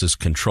someone else's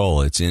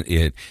control.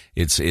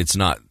 It's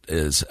not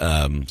as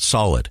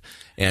solid.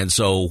 And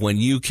so when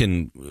you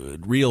can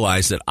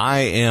realize that I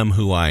am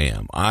who I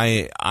am,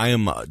 I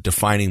am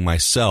defining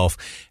myself,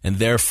 and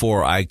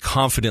therefore I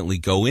confidently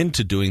go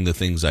into doing the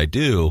things I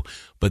do,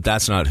 but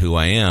that's not who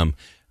I am,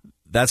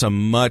 that's a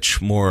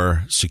much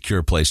more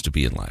secure place to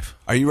be in life.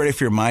 Are you ready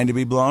for your mind to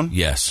be blown?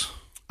 Yes.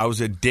 I was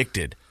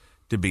addicted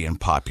to being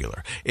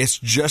popular. It's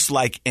just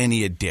like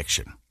any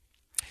addiction.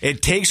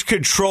 It takes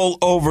control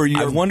over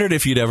you. I wondered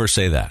if you'd ever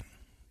say that.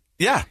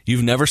 Yeah.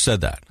 You've never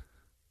said that.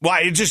 Well,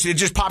 it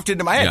just popped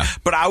into my head. Yeah.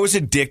 But I was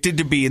addicted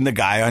to being the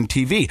guy on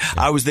TV. Yeah.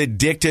 I was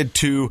addicted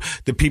to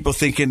the people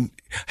thinking,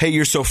 hey,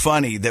 you're so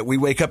funny, that we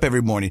wake up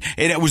every morning.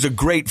 And it was a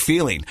great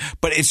feeling.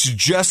 But it's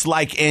just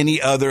like any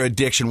other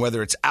addiction,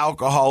 whether it's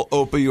alcohol,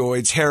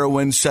 opioids,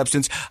 heroin,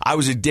 substance. I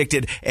was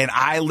addicted, and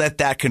I let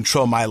that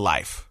control my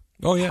life.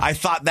 Oh, yeah. I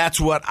thought that's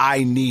what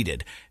I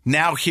needed.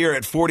 Now here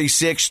at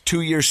 46,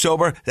 2 years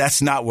sober, that's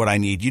not what I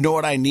need. You know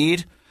what I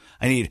need?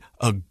 I need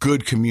a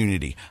good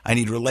community. I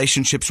need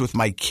relationships with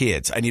my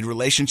kids. I need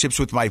relationships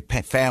with my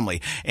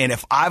family. And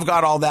if I've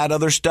got all that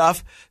other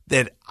stuff,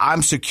 that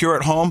I'm secure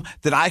at home,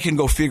 then I can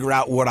go figure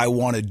out what I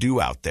want to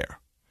do out there.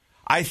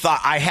 I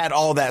thought I had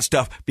all that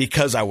stuff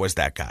because I was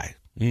that guy.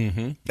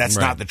 Mm-hmm. That's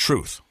not the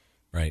truth.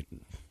 Right.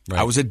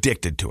 I was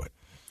addicted to it.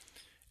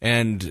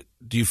 And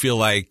do you feel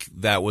like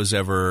that was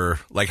ever,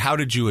 how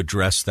did you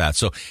address that?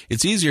 So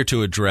it's easier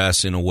to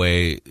address in a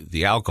way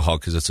the alcohol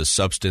because it's a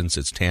substance,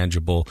 it's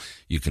tangible,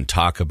 you can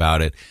talk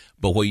about it.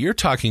 But what you're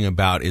talking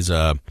about is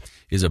a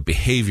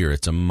behavior,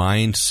 it's a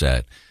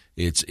mindset.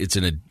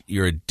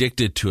 You're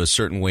addicted to a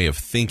certain way of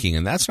thinking,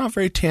 and that's not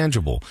very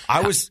tangible.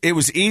 It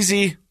was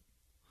easy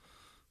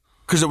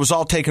because it was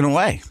all taken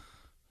away.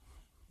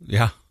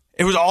 Yeah.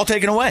 It was all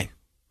taken away.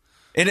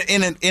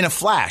 In a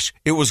flash,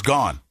 it was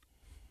gone.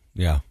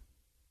 Yeah.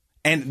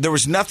 And there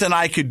was nothing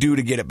I could do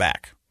to get it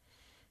back.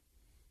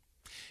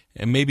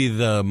 And maybe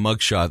the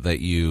mugshot that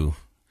you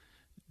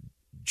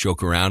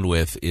joke around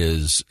with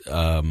is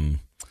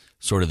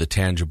sort of the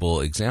tangible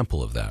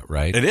example of that,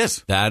 right? It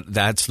is.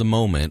 That's the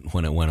moment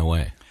when it went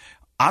away.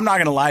 I'm not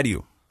going to lie to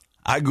you.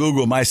 I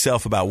Google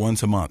myself about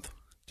once a month.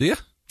 Do you?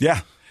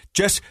 Yeah.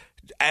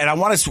 And I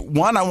want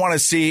to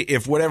see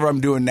if whatever I'm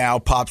doing now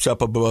pops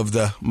up above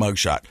the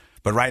mugshot.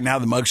 But right now,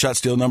 the mugshot's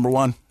still number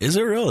one. Is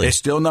it really? It's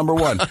still number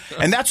one.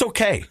 And that's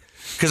okay.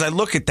 Because I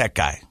look at that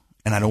guy,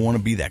 and I don't want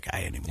to be that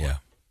guy anymore. Yeah.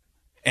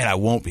 And I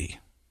won't be.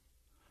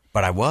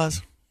 But I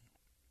was.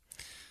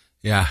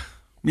 Yeah.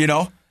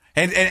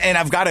 And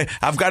I've got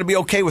to be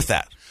okay with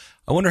that.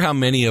 I wonder how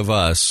many of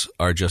us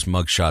are just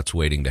mugshots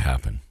waiting to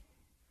happen.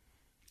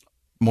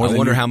 I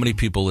wonder how many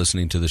people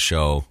listening to the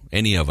show,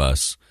 any of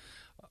us,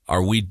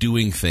 are we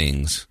doing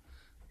things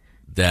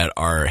that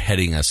are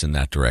heading us in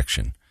that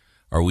direction?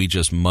 Are we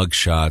just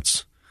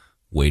mugshots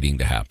waiting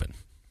to happen?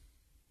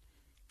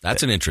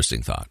 That's an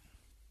interesting thought.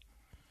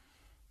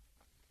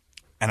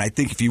 And I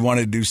think if you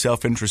wanted to do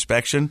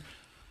self-introspection,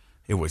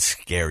 it would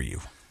scare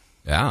you.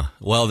 Yeah.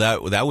 Well,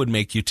 that would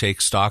make you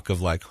take stock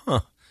of like,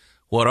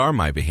 what are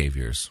my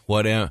behaviors?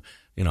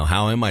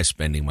 How am I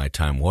spending my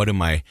time? What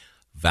am I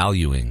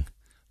valuing?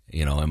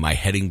 Am I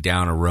heading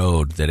down a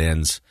road that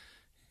ends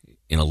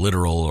in a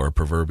literal or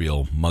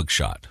proverbial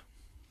mugshot?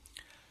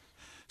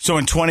 So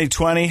in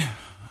 2020,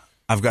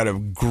 I've got a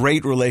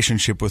great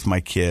relationship with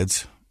my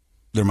kids.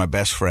 They're my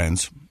best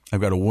friends.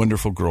 I've got a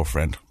wonderful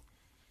girlfriend.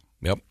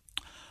 Yep.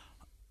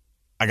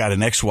 I got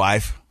an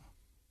ex-wife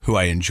who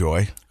I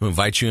enjoy. Who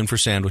invites you in for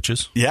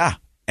sandwiches. Yeah.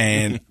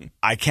 And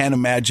I can't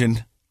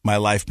imagine my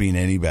life being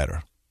any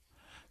better.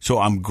 So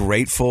I'm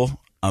grateful.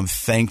 I'm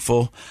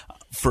thankful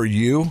for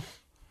you,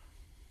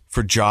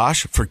 for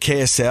Josh, for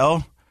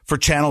KSL, for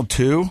Channel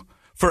 2,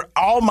 for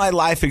all my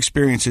life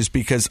experiences,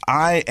 because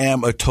I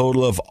am a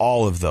total of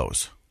all of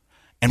those.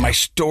 And my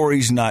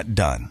story's not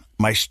done.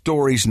 My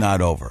story's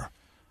not over.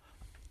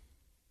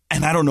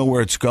 And I don't know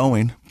where it's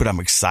going, but I'm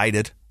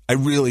excited. I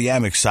really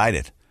am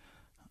excited.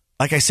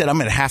 Like I said,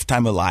 I'm at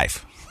halftime of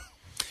life.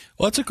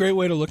 Well, that's a great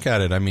way to look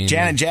at it. I mean,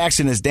 Janet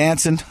Jackson is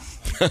dancing.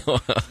 Let's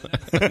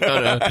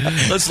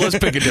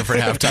pick a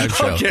different halftime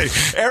show. Okay,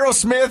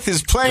 Aerosmith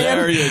is playing.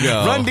 There you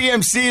go. Run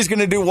DMC is going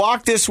to do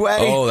Walk This Way.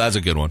 Oh, that's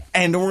a good one.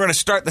 And we're going to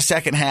start the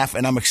second half,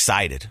 and I'm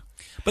excited.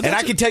 And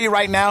I can tell you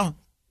right now,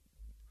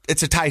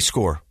 it's a tie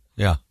score.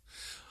 Yeah.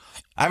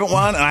 I haven't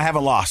won, and I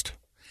haven't lost.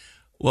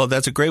 Well,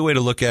 that's a great way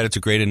to look at it. It's a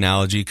great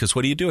analogy because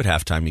what do you do at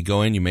halftime? You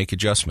go in, you make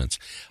adjustments.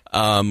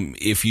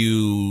 If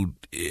you,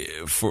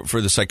 for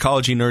the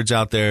psychology nerds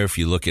out there, if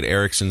you look at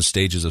Erickson's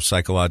stages of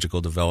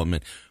psychological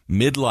development,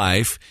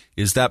 midlife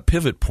is that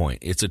pivot point.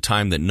 It's a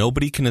time that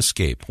nobody can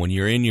escape. When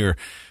you're in your,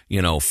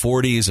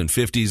 40s and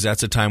 50s,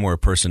 that's a time where a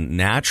person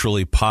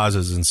naturally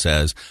pauses and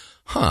says,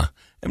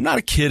 I'm not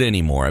a kid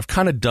anymore. I've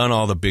kind of done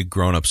all the big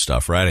grown-up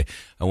stuff, right?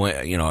 I went,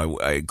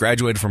 I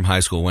graduated from high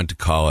school, went to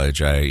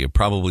college. I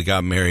probably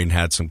got married and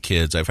had some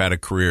kids. I've had a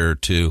career or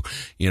two.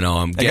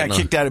 I got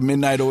kicked out of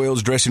Midnight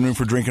Oil's dressing room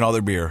for drinking all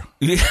their beer.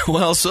 Yeah,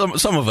 well, some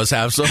of us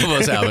have, some of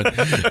us haven't.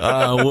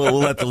 We'll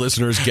let the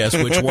listeners guess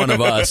which one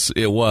of us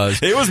it was.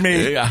 It was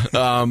me. Yeah.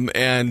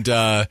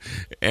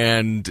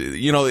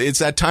 It's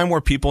that time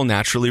where people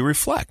naturally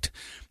reflect.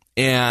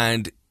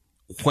 And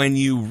when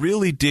you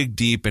really dig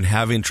deep and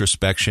have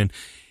introspection,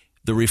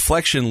 the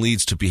reflection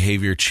leads to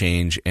behavior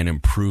change and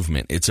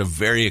improvement. It's a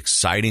very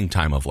exciting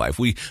time of life.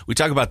 We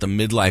talk about the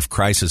midlife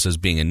crisis as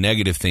being a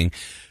negative thing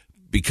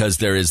because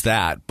there is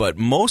that. But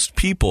most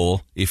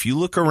people, if you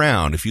look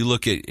around, if you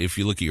look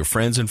at your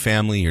friends and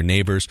family, your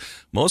neighbors,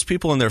 most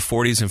people in their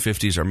 40s and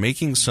 50s are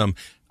making some,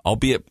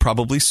 albeit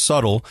probably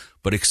subtle,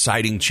 but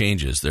exciting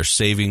changes. They're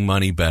saving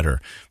money better.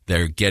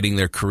 They're getting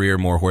their career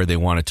more where they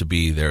want it to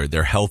be.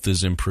 Their health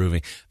is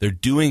improving. They're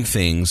doing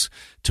things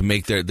to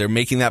they're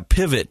making that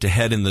pivot to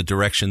head in the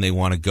direction they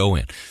want to go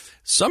in.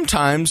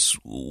 Sometimes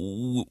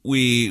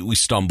we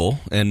stumble,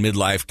 and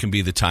midlife can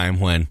be the time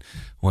when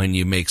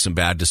you make some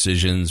bad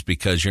decisions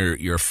because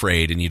you're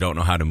afraid and you don't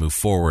know how to move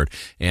forward,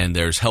 and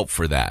there's help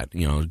for that.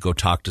 Go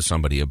talk to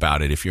somebody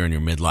about it if you're in your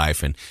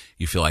midlife and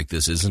you feel like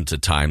this isn't a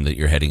time that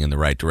you're heading in the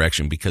right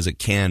direction, because it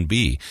can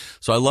be.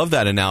 So I love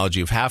that analogy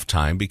of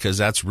halftime, because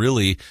that's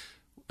really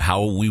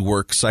how we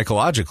work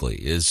psychologically.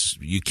 Is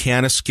you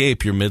can't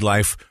escape your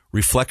midlife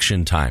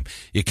reflection time.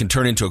 It can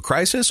turn into a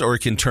crisis, or it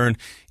can turn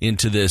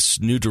into this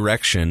new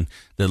direction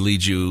that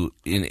leads you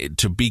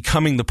to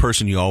becoming the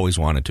person you always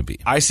wanted to be.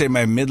 I say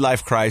my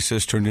midlife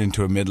crisis turned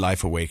into a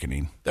midlife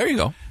awakening. There you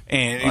go.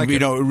 And,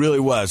 it really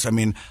was. I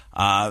mean,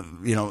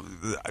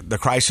 the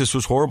crisis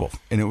was horrible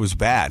and it was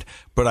bad,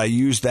 but I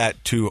used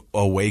that to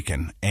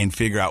awaken and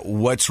figure out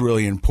what's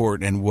really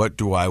important and what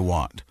do I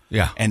want.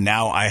 Yeah. And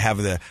now I have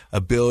the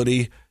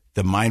ability,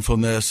 the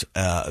mindfulness,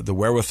 the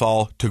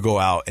wherewithal to go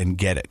out and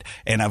get it.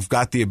 And I've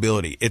got the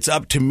ability. It's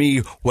up to me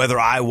whether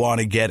I want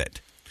to get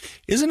it.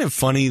 Isn't it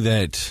funny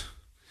that,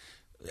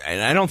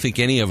 and I don't think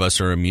any of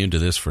us are immune to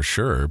this for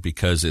sure,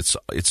 because it's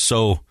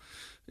so,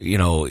 you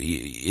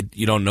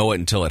don't know it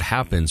until it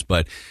happens,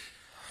 but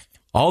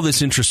all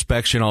this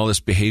introspection, all this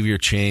behavior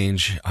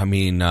change, I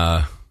mean,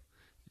 do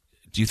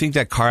you think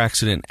that car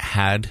accident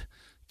had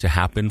to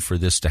happen for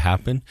this to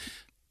happen?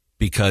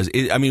 Because,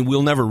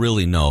 we'll never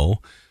really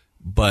know.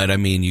 But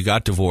you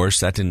got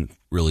divorced. That didn't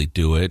really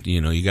do it.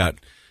 You got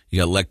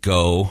let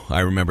go.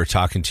 I remember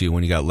talking to you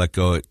when you got let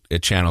go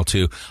at Channel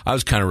 2. I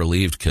was kind of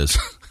relieved because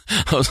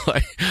I was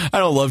like, I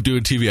don't love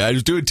doing TV. I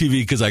was doing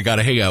TV because I got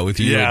to hang out with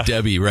you and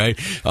Debbie, right?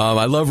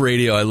 I love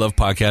radio. I love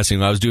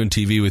podcasting. I was doing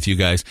TV with you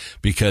guys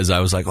because I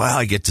was like, well,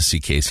 I get to see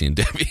Casey and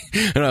Debbie.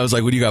 And I was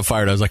like, when you got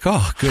fired, I was like,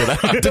 oh, good. I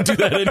don't have to do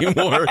that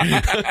anymore.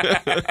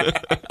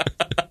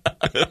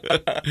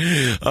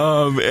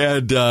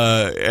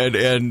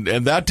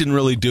 And that didn't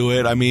really do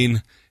it.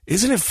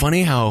 Isn't it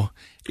funny how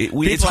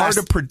it's hard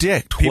to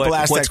predict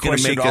what's going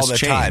to make us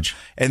change?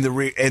 And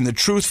the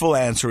truthful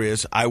answer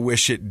is, I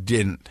wish it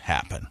didn't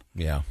happen.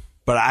 Yeah.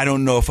 But I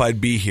don't know if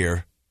I'd be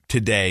here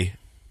today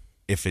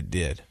if it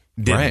did.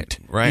 didn't.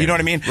 Right. You know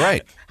what I mean?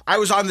 Right. I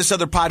was on this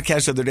other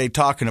podcast the other day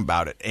talking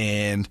about it,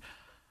 and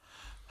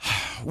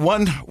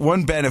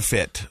one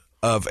benefit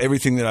of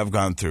everything that I've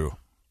gone through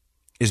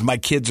is my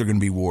kids are going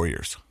to be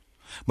warriors.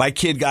 My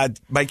kid's got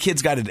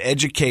an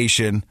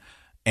education,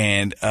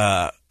 and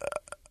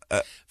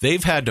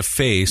they've had to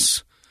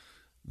face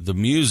the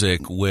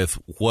music with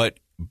what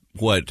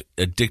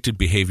addicted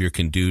behavior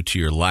can do to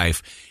your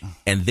life,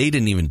 and they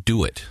didn't even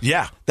do it.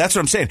 Yeah, that's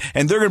what I'm saying.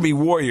 And they're going to be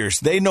warriors.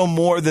 They know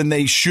more than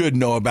they should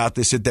know about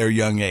this at their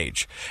young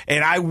age.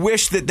 And I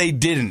wish that they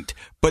didn't,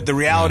 but the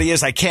reality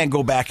is I can't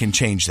go back and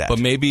change that. But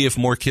maybe if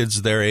more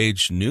kids their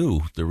age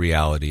knew the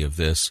reality of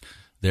this,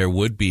 there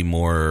would be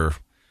more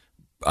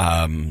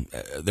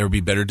there would be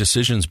better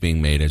decisions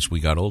being made as we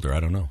got older. I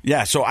don't know.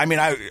 Yeah, so I mean,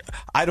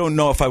 I don't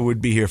know if I would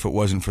be here if it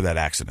wasn't for that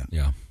accident.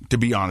 Yeah. To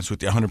be honest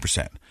with you,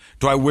 100%.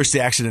 Do I wish the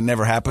accident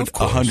never happened? Of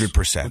course.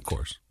 100%. Of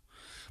course.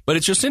 But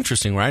it's just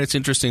interesting, right? It's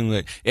interesting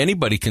that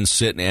anybody can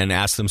sit and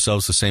ask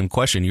themselves the same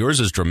question. Yours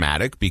is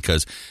dramatic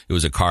because it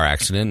was a car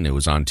accident and it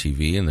was on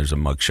TV and there's a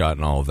mugshot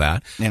and all of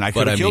that. And I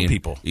could have killed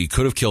people. You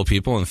could have killed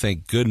people, and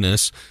thank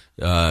goodness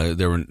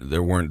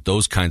there weren't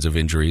those kinds of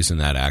injuries in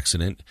that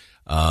accident.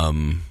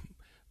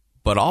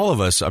 But all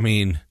of us, I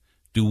mean,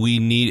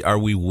 are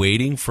we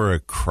waiting for a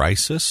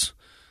crisis?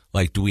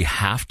 Like, do we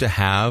have to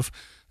have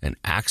an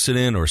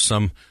accident or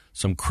some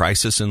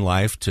crisis in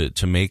life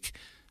to make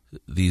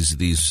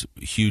these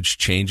huge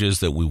changes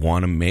that we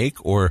want to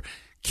make? Or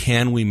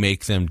can we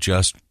make them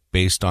just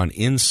based on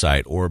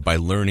insight or by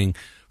learning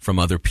from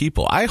other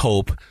people? I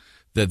hope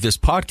that this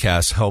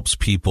podcast helps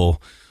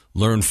people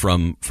learn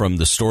from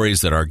the stories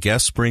that our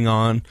guests bring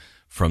on,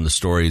 from the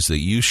stories that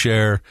you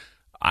share.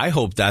 I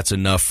hope that's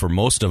enough for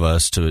most of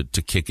us to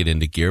kick it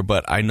into gear,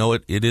 but I know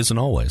it isn't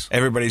always.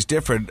 Everybody's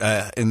different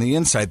in the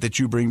insight that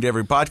you bring to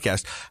every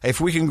podcast.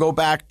 If we can go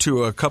back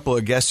to a couple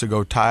of guests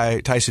ago,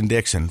 Tyson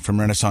Dixon from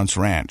Renaissance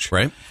Ranch.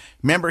 Right.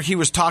 Remember, he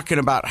was talking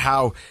about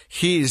how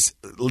he's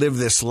lived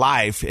this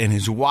life and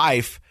his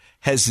wife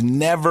has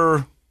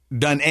never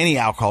done any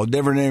alcohol,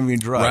 never done any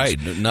drugs. Right,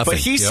 nothing. But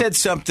he said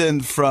something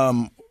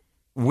from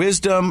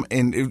wisdom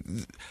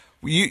and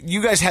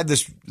You guys had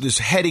this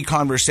heady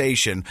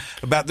conversation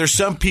about there's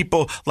some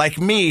people like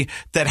me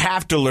that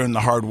have to learn the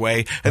hard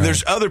way, and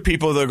there's other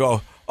people that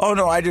go, oh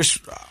no,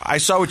 I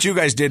saw what you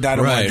guys did, and I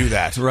don't want to do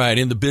that. Right.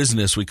 In the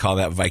business, we call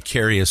that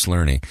vicarious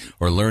learning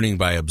or learning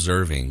by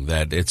observing.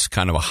 That it's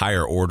kind of a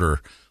higher order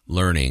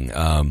learning.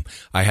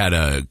 I had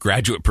a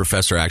graduate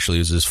professor, actually,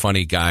 who was this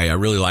funny guy. I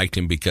really liked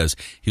him because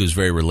he was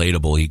very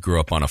relatable. He grew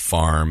up on a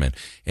farm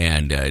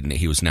and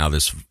he was now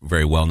this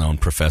very well-known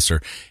professor,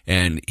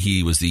 and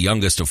he was the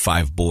youngest of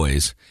 5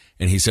 boys.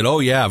 And he said, oh,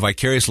 yeah,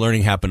 vicarious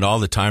learning happened all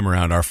the time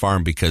around our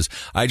farm because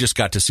I just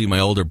got to see my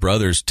older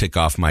brothers tick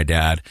off my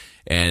dad,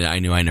 and I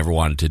knew I never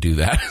wanted to do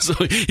that. So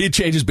he'd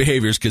change his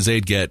behaviors because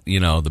they'd get,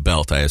 the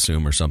belt, I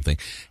assume, or something.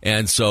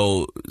 And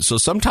so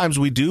sometimes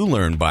we do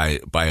learn by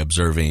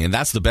observing, and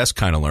that's the best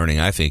kind of learning,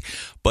 I think.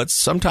 But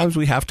sometimes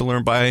we have to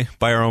learn by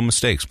our own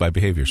mistakes, by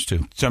behaviors,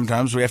 too.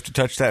 Sometimes we have to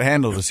touch that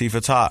handle to see if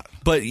it's hot.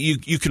 But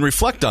you can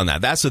reflect on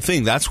that. That's the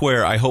thing. That's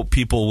where I hope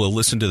people will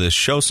listen to this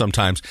show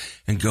sometimes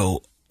and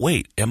go,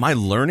 wait, am I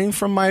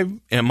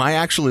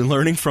actually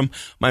learning from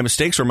my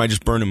mistakes, or am I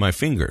just burning my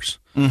fingers?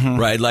 Mm-hmm.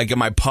 Right? Like,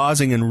 am I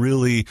pausing and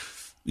really,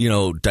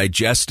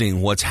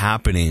 digesting what's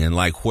happening and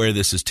like where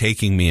this is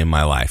taking me in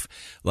my life?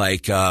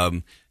 Like,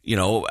 I'm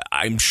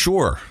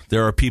sure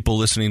there are people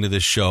listening to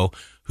this show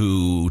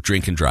who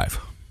drink and drive.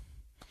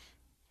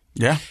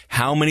 Yeah.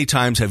 How many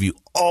times have you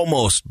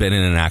almost been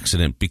in an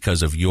accident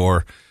because of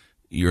you're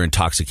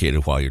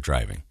intoxicated while you're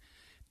driving?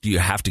 Do you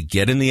have to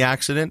get in the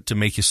accident to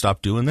make you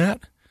stop doing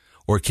that?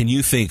 Or can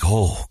you think,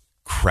 oh,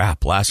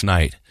 crap, last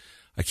night,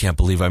 I can't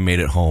believe I made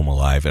it home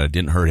alive and I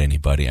didn't hurt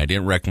anybody. I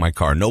didn't wreck my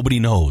car. Nobody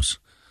knows.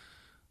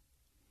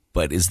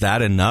 But is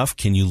that enough?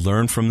 Can you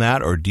learn from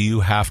that? Or do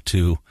you have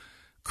to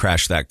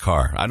crash that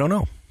car? I don't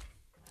know.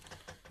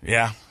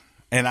 Yeah.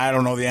 And I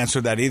don't know the answer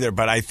to that either,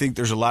 but I think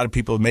there's a lot of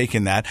people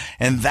making that.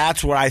 And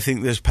that's why I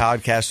think this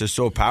podcast is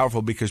so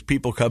powerful, because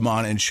people come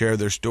on and share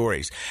their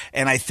stories.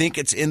 And I think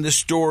it's in the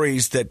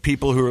stories that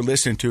people who are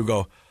listening to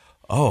go,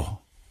 oh,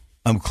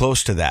 I'm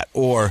close to that,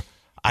 or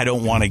I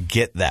don't want to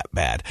get that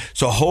bad.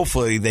 So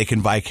hopefully they can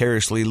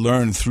vicariously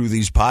learn through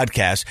these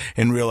podcasts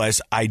and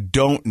realize I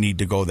don't need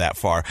to go that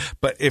far.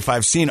 But if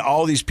I've seen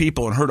all these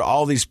people and heard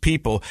all these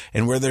people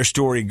and where their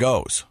story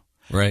goes.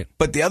 Right.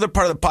 But the other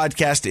part of the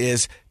podcast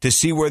is to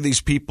see where these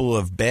people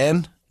have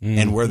been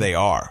and where they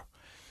are.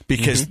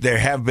 Because there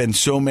have been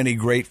so many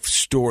great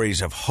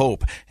stories of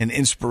hope and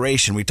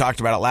inspiration. We talked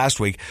about it last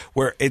week,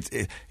 where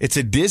it's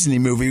a Disney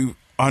movie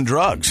on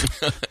drugs.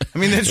 I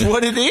mean, that's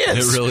what it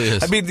is. It really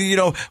is. I mean,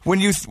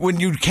 when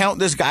you count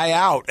this guy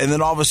out and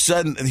then all of a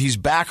sudden he's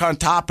back on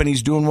top and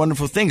he's doing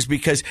wonderful things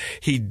because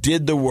he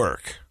did the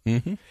work.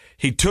 Mm-hmm.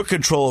 He took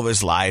control of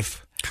his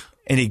life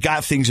and he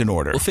got things in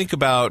order. Well, think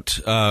about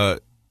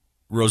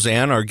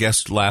Roseanne, our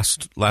guest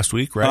last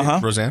week, right? Uh-huh.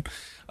 Roseanne.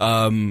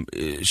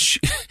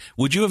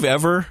 Would you have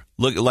ever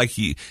looked like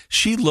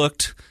she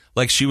looked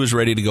like she was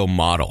ready to go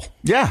model.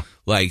 Yeah.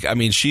 Like, I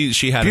mean, she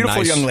had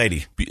beautiful a nice young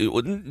lady.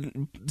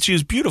 She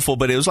was beautiful,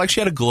 but it was like she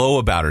had a glow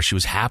about her. She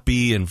was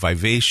happy and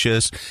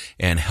vivacious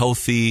and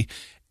healthy.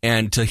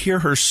 And to hear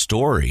her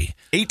story,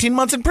 18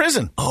 months in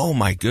prison. Oh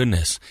my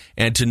goodness.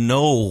 And to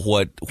know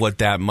what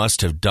that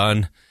must have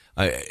done,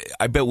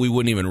 I bet we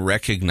wouldn't even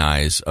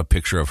recognize a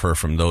picture of her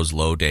from those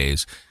low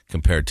days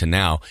compared to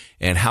now.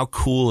 And how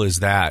cool is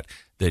that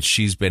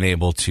she's been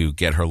able to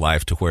get her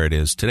life to where it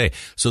is today.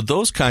 So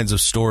those kinds of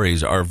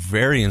stories are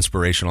very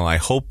inspirational. I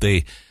hope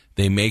they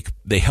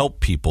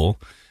help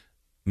people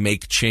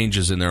make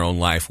changes in their own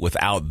life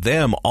without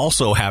them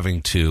also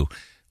having to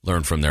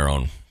learn from their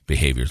own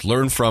behaviors,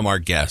 learn from our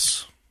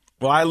guests.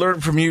 Well, I learn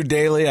from you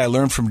daily. I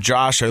learn from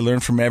Josh. I learn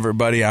from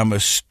everybody. I'm a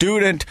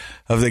student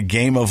of the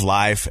game of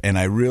life, and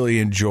I really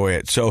enjoy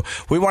it. So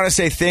we want to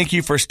say thank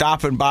you for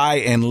stopping by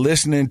and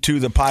listening to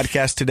the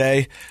podcast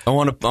today. I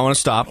want to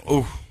stop.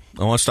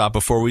 I want to stop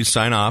before we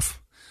sign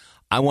off.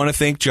 I want to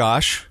thank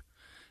Josh.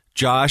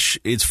 Josh,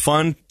 it's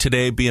fun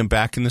today being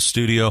back in the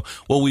studio.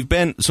 Well, we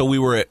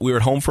were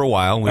at home for a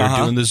while. We were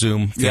doing the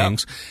Zoom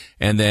things,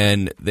 and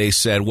then they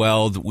said,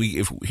 "Well,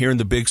 if here in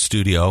the big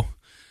studio,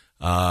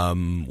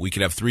 we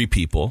could have 3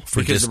 people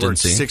for because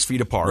distancing, we're 6 feet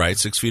apart, right?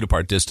 6 feet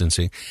apart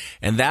distancing,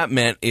 and that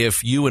meant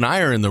if you and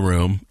I are in the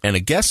room and a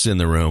guest's in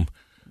the room,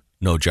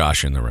 no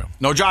Josh in the room,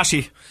 no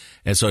Joshy."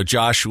 And so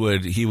Josh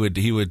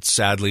would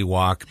sadly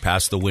walk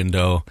past the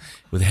window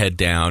with head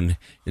down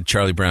and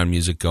Charlie Brown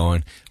music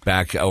going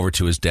back over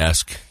to his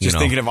desk. Just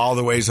thinking of all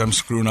the ways I'm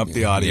screwing up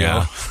the audio.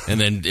 Yeah. And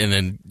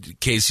then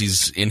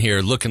Casey's in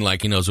here looking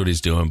like he knows what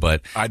he's doing,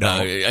 but I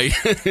don't.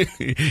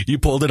 You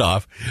pulled it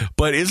off.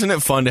 But isn't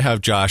it fun to have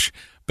Josh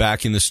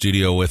back in the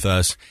studio with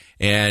us?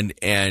 And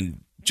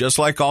just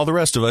like all the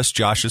rest of us,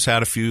 Josh has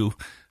had a few,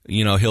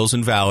 hills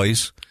and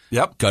valleys.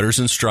 Yep. Gutters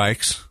and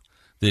strikes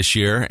this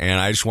year, and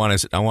I want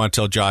to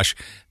tell Josh,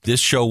 this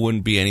show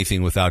wouldn't be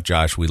anything without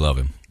Josh. We love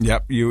him.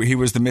 Yep, he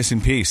was the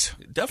missing piece.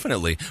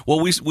 Definitely. Well,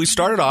 we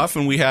started off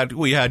and we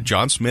had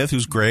John Smith,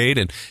 who's great,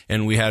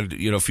 and we had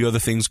a few other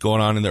things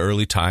going on in the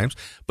early times.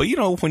 But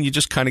when you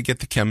just kind of get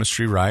the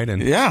chemistry right,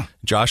 and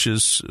Josh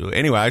is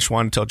anyway. I just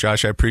want to tell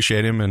Josh I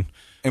appreciate him,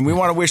 and we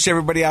want to wish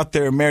everybody out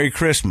there a Merry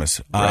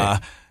Christmas. Right.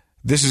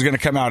 This is going to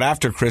come out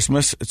after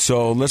Christmas,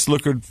 so let's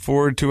look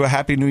forward to a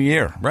Happy New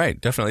Year. Right,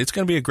 definitely. It's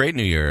going to be a great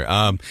New Year.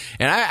 And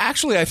I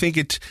think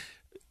it's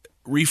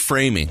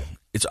reframing.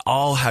 It's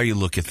all how you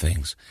look at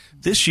things.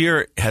 This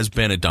year has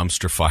been a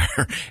dumpster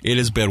fire. It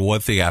has been one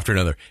thing after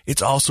another.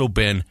 It's also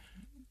been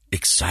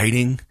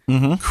exciting,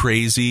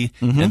 crazy,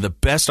 and the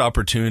best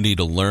opportunity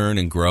to learn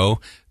and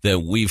grow that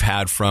we've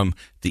had from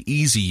the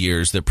easy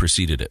years that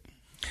preceded it.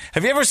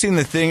 Have you ever seen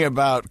the thing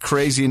about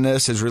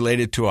craziness as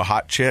related to a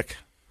hot chick?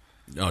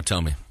 Oh,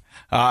 tell me.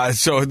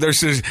 So there's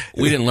this,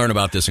 we didn't learn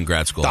about this in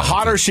grad school. The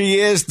hotter she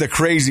is, the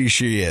crazy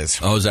she is.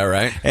 Oh, is that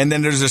right? And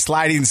then there's a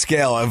sliding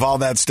scale of all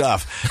that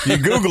stuff. You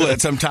Google it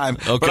sometime.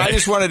 Okay. But I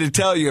just wanted to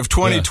tell you, if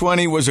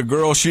 2020 was a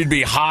girl, she'd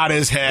be hot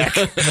as heck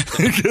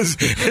because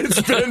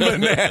it's been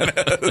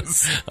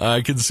bananas. I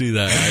can see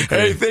that.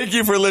 Hey, thank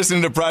you for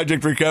listening to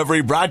Project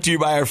Recovery, brought to you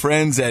by our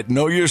friends at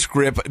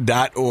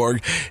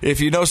knowyourscript.org. If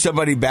you know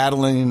somebody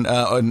battling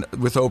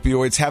with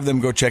opioids, have them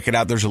go check it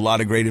out. There's a lot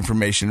of great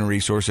information and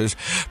resources.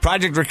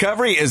 Project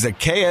Recovery is a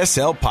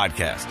KSL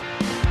podcast.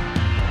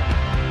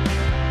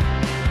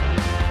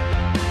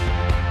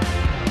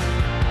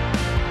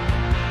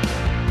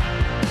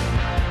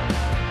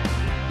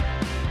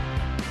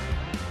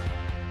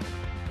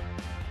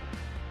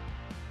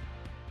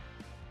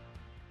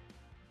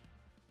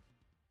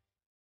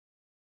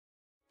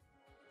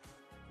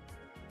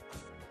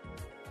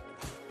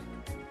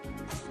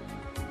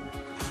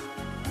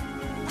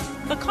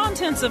 The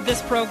contents of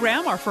this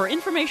program are for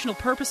informational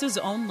purposes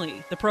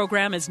only. The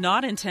program is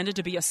not intended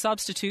to be a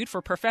substitute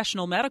for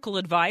professional medical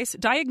advice,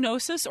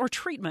 diagnosis, or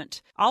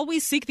treatment.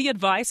 Always seek the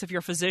advice of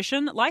your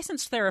physician,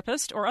 licensed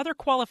therapist, or other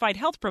qualified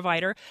health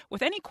provider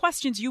with any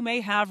questions you may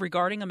have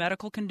regarding a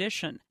medical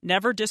condition.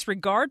 Never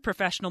disregard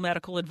professional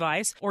medical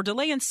advice or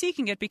delay in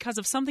seeking it because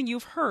of something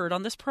you've heard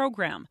on this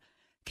program.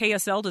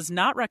 KSL does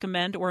not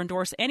recommend or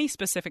endorse any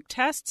specific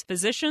tests,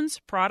 physicians,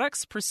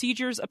 products,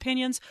 procedures,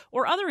 opinions,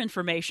 or other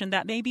information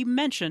that may be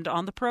mentioned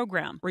on the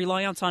program.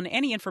 Reliance on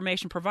any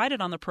information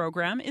provided on the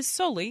program is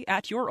solely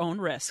at your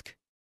own risk.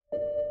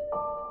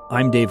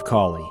 I'm Dave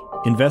Cawley,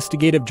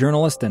 investigative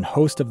journalist and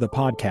host of the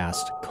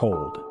podcast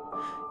Cold.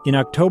 In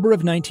October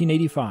of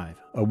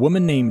 1985, a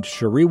woman named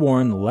Cherie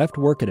Warren left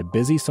work at a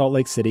busy Salt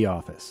Lake City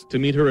office to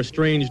meet her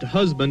estranged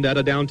husband at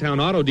a downtown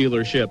auto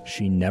dealership.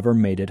 She never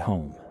made it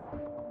home.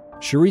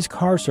 Cherie's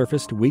car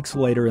surfaced weeks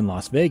later in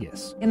Las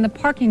Vegas. In the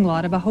parking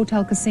lot of a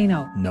hotel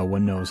casino. No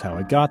one knows how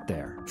it got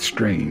there.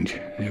 Strange.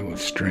 It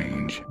was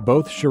strange.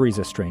 Both Cherie's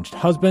estranged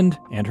husband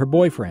and her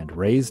boyfriend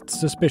raised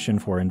suspicion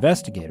for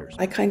investigators.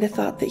 I kind of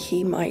thought that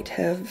he might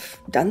have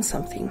done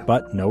something.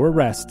 But no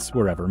arrests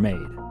were ever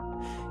made.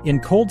 In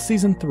Cold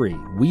Season 3,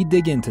 we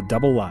dig into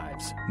double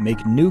lives,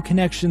 make new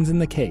connections in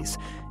the case,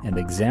 and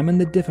examine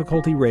the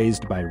difficulty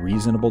raised by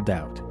reasonable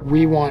doubt.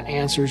 We want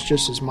answers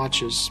just as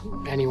much as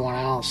anyone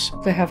else.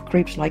 They have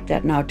creeps like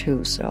that now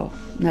too, so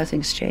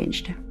nothing's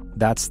changed.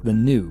 That's the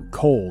new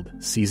Cold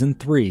Season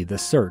 3, The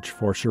Search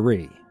for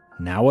Cherie,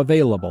 now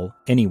available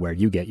anywhere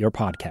you get your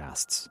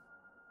podcasts.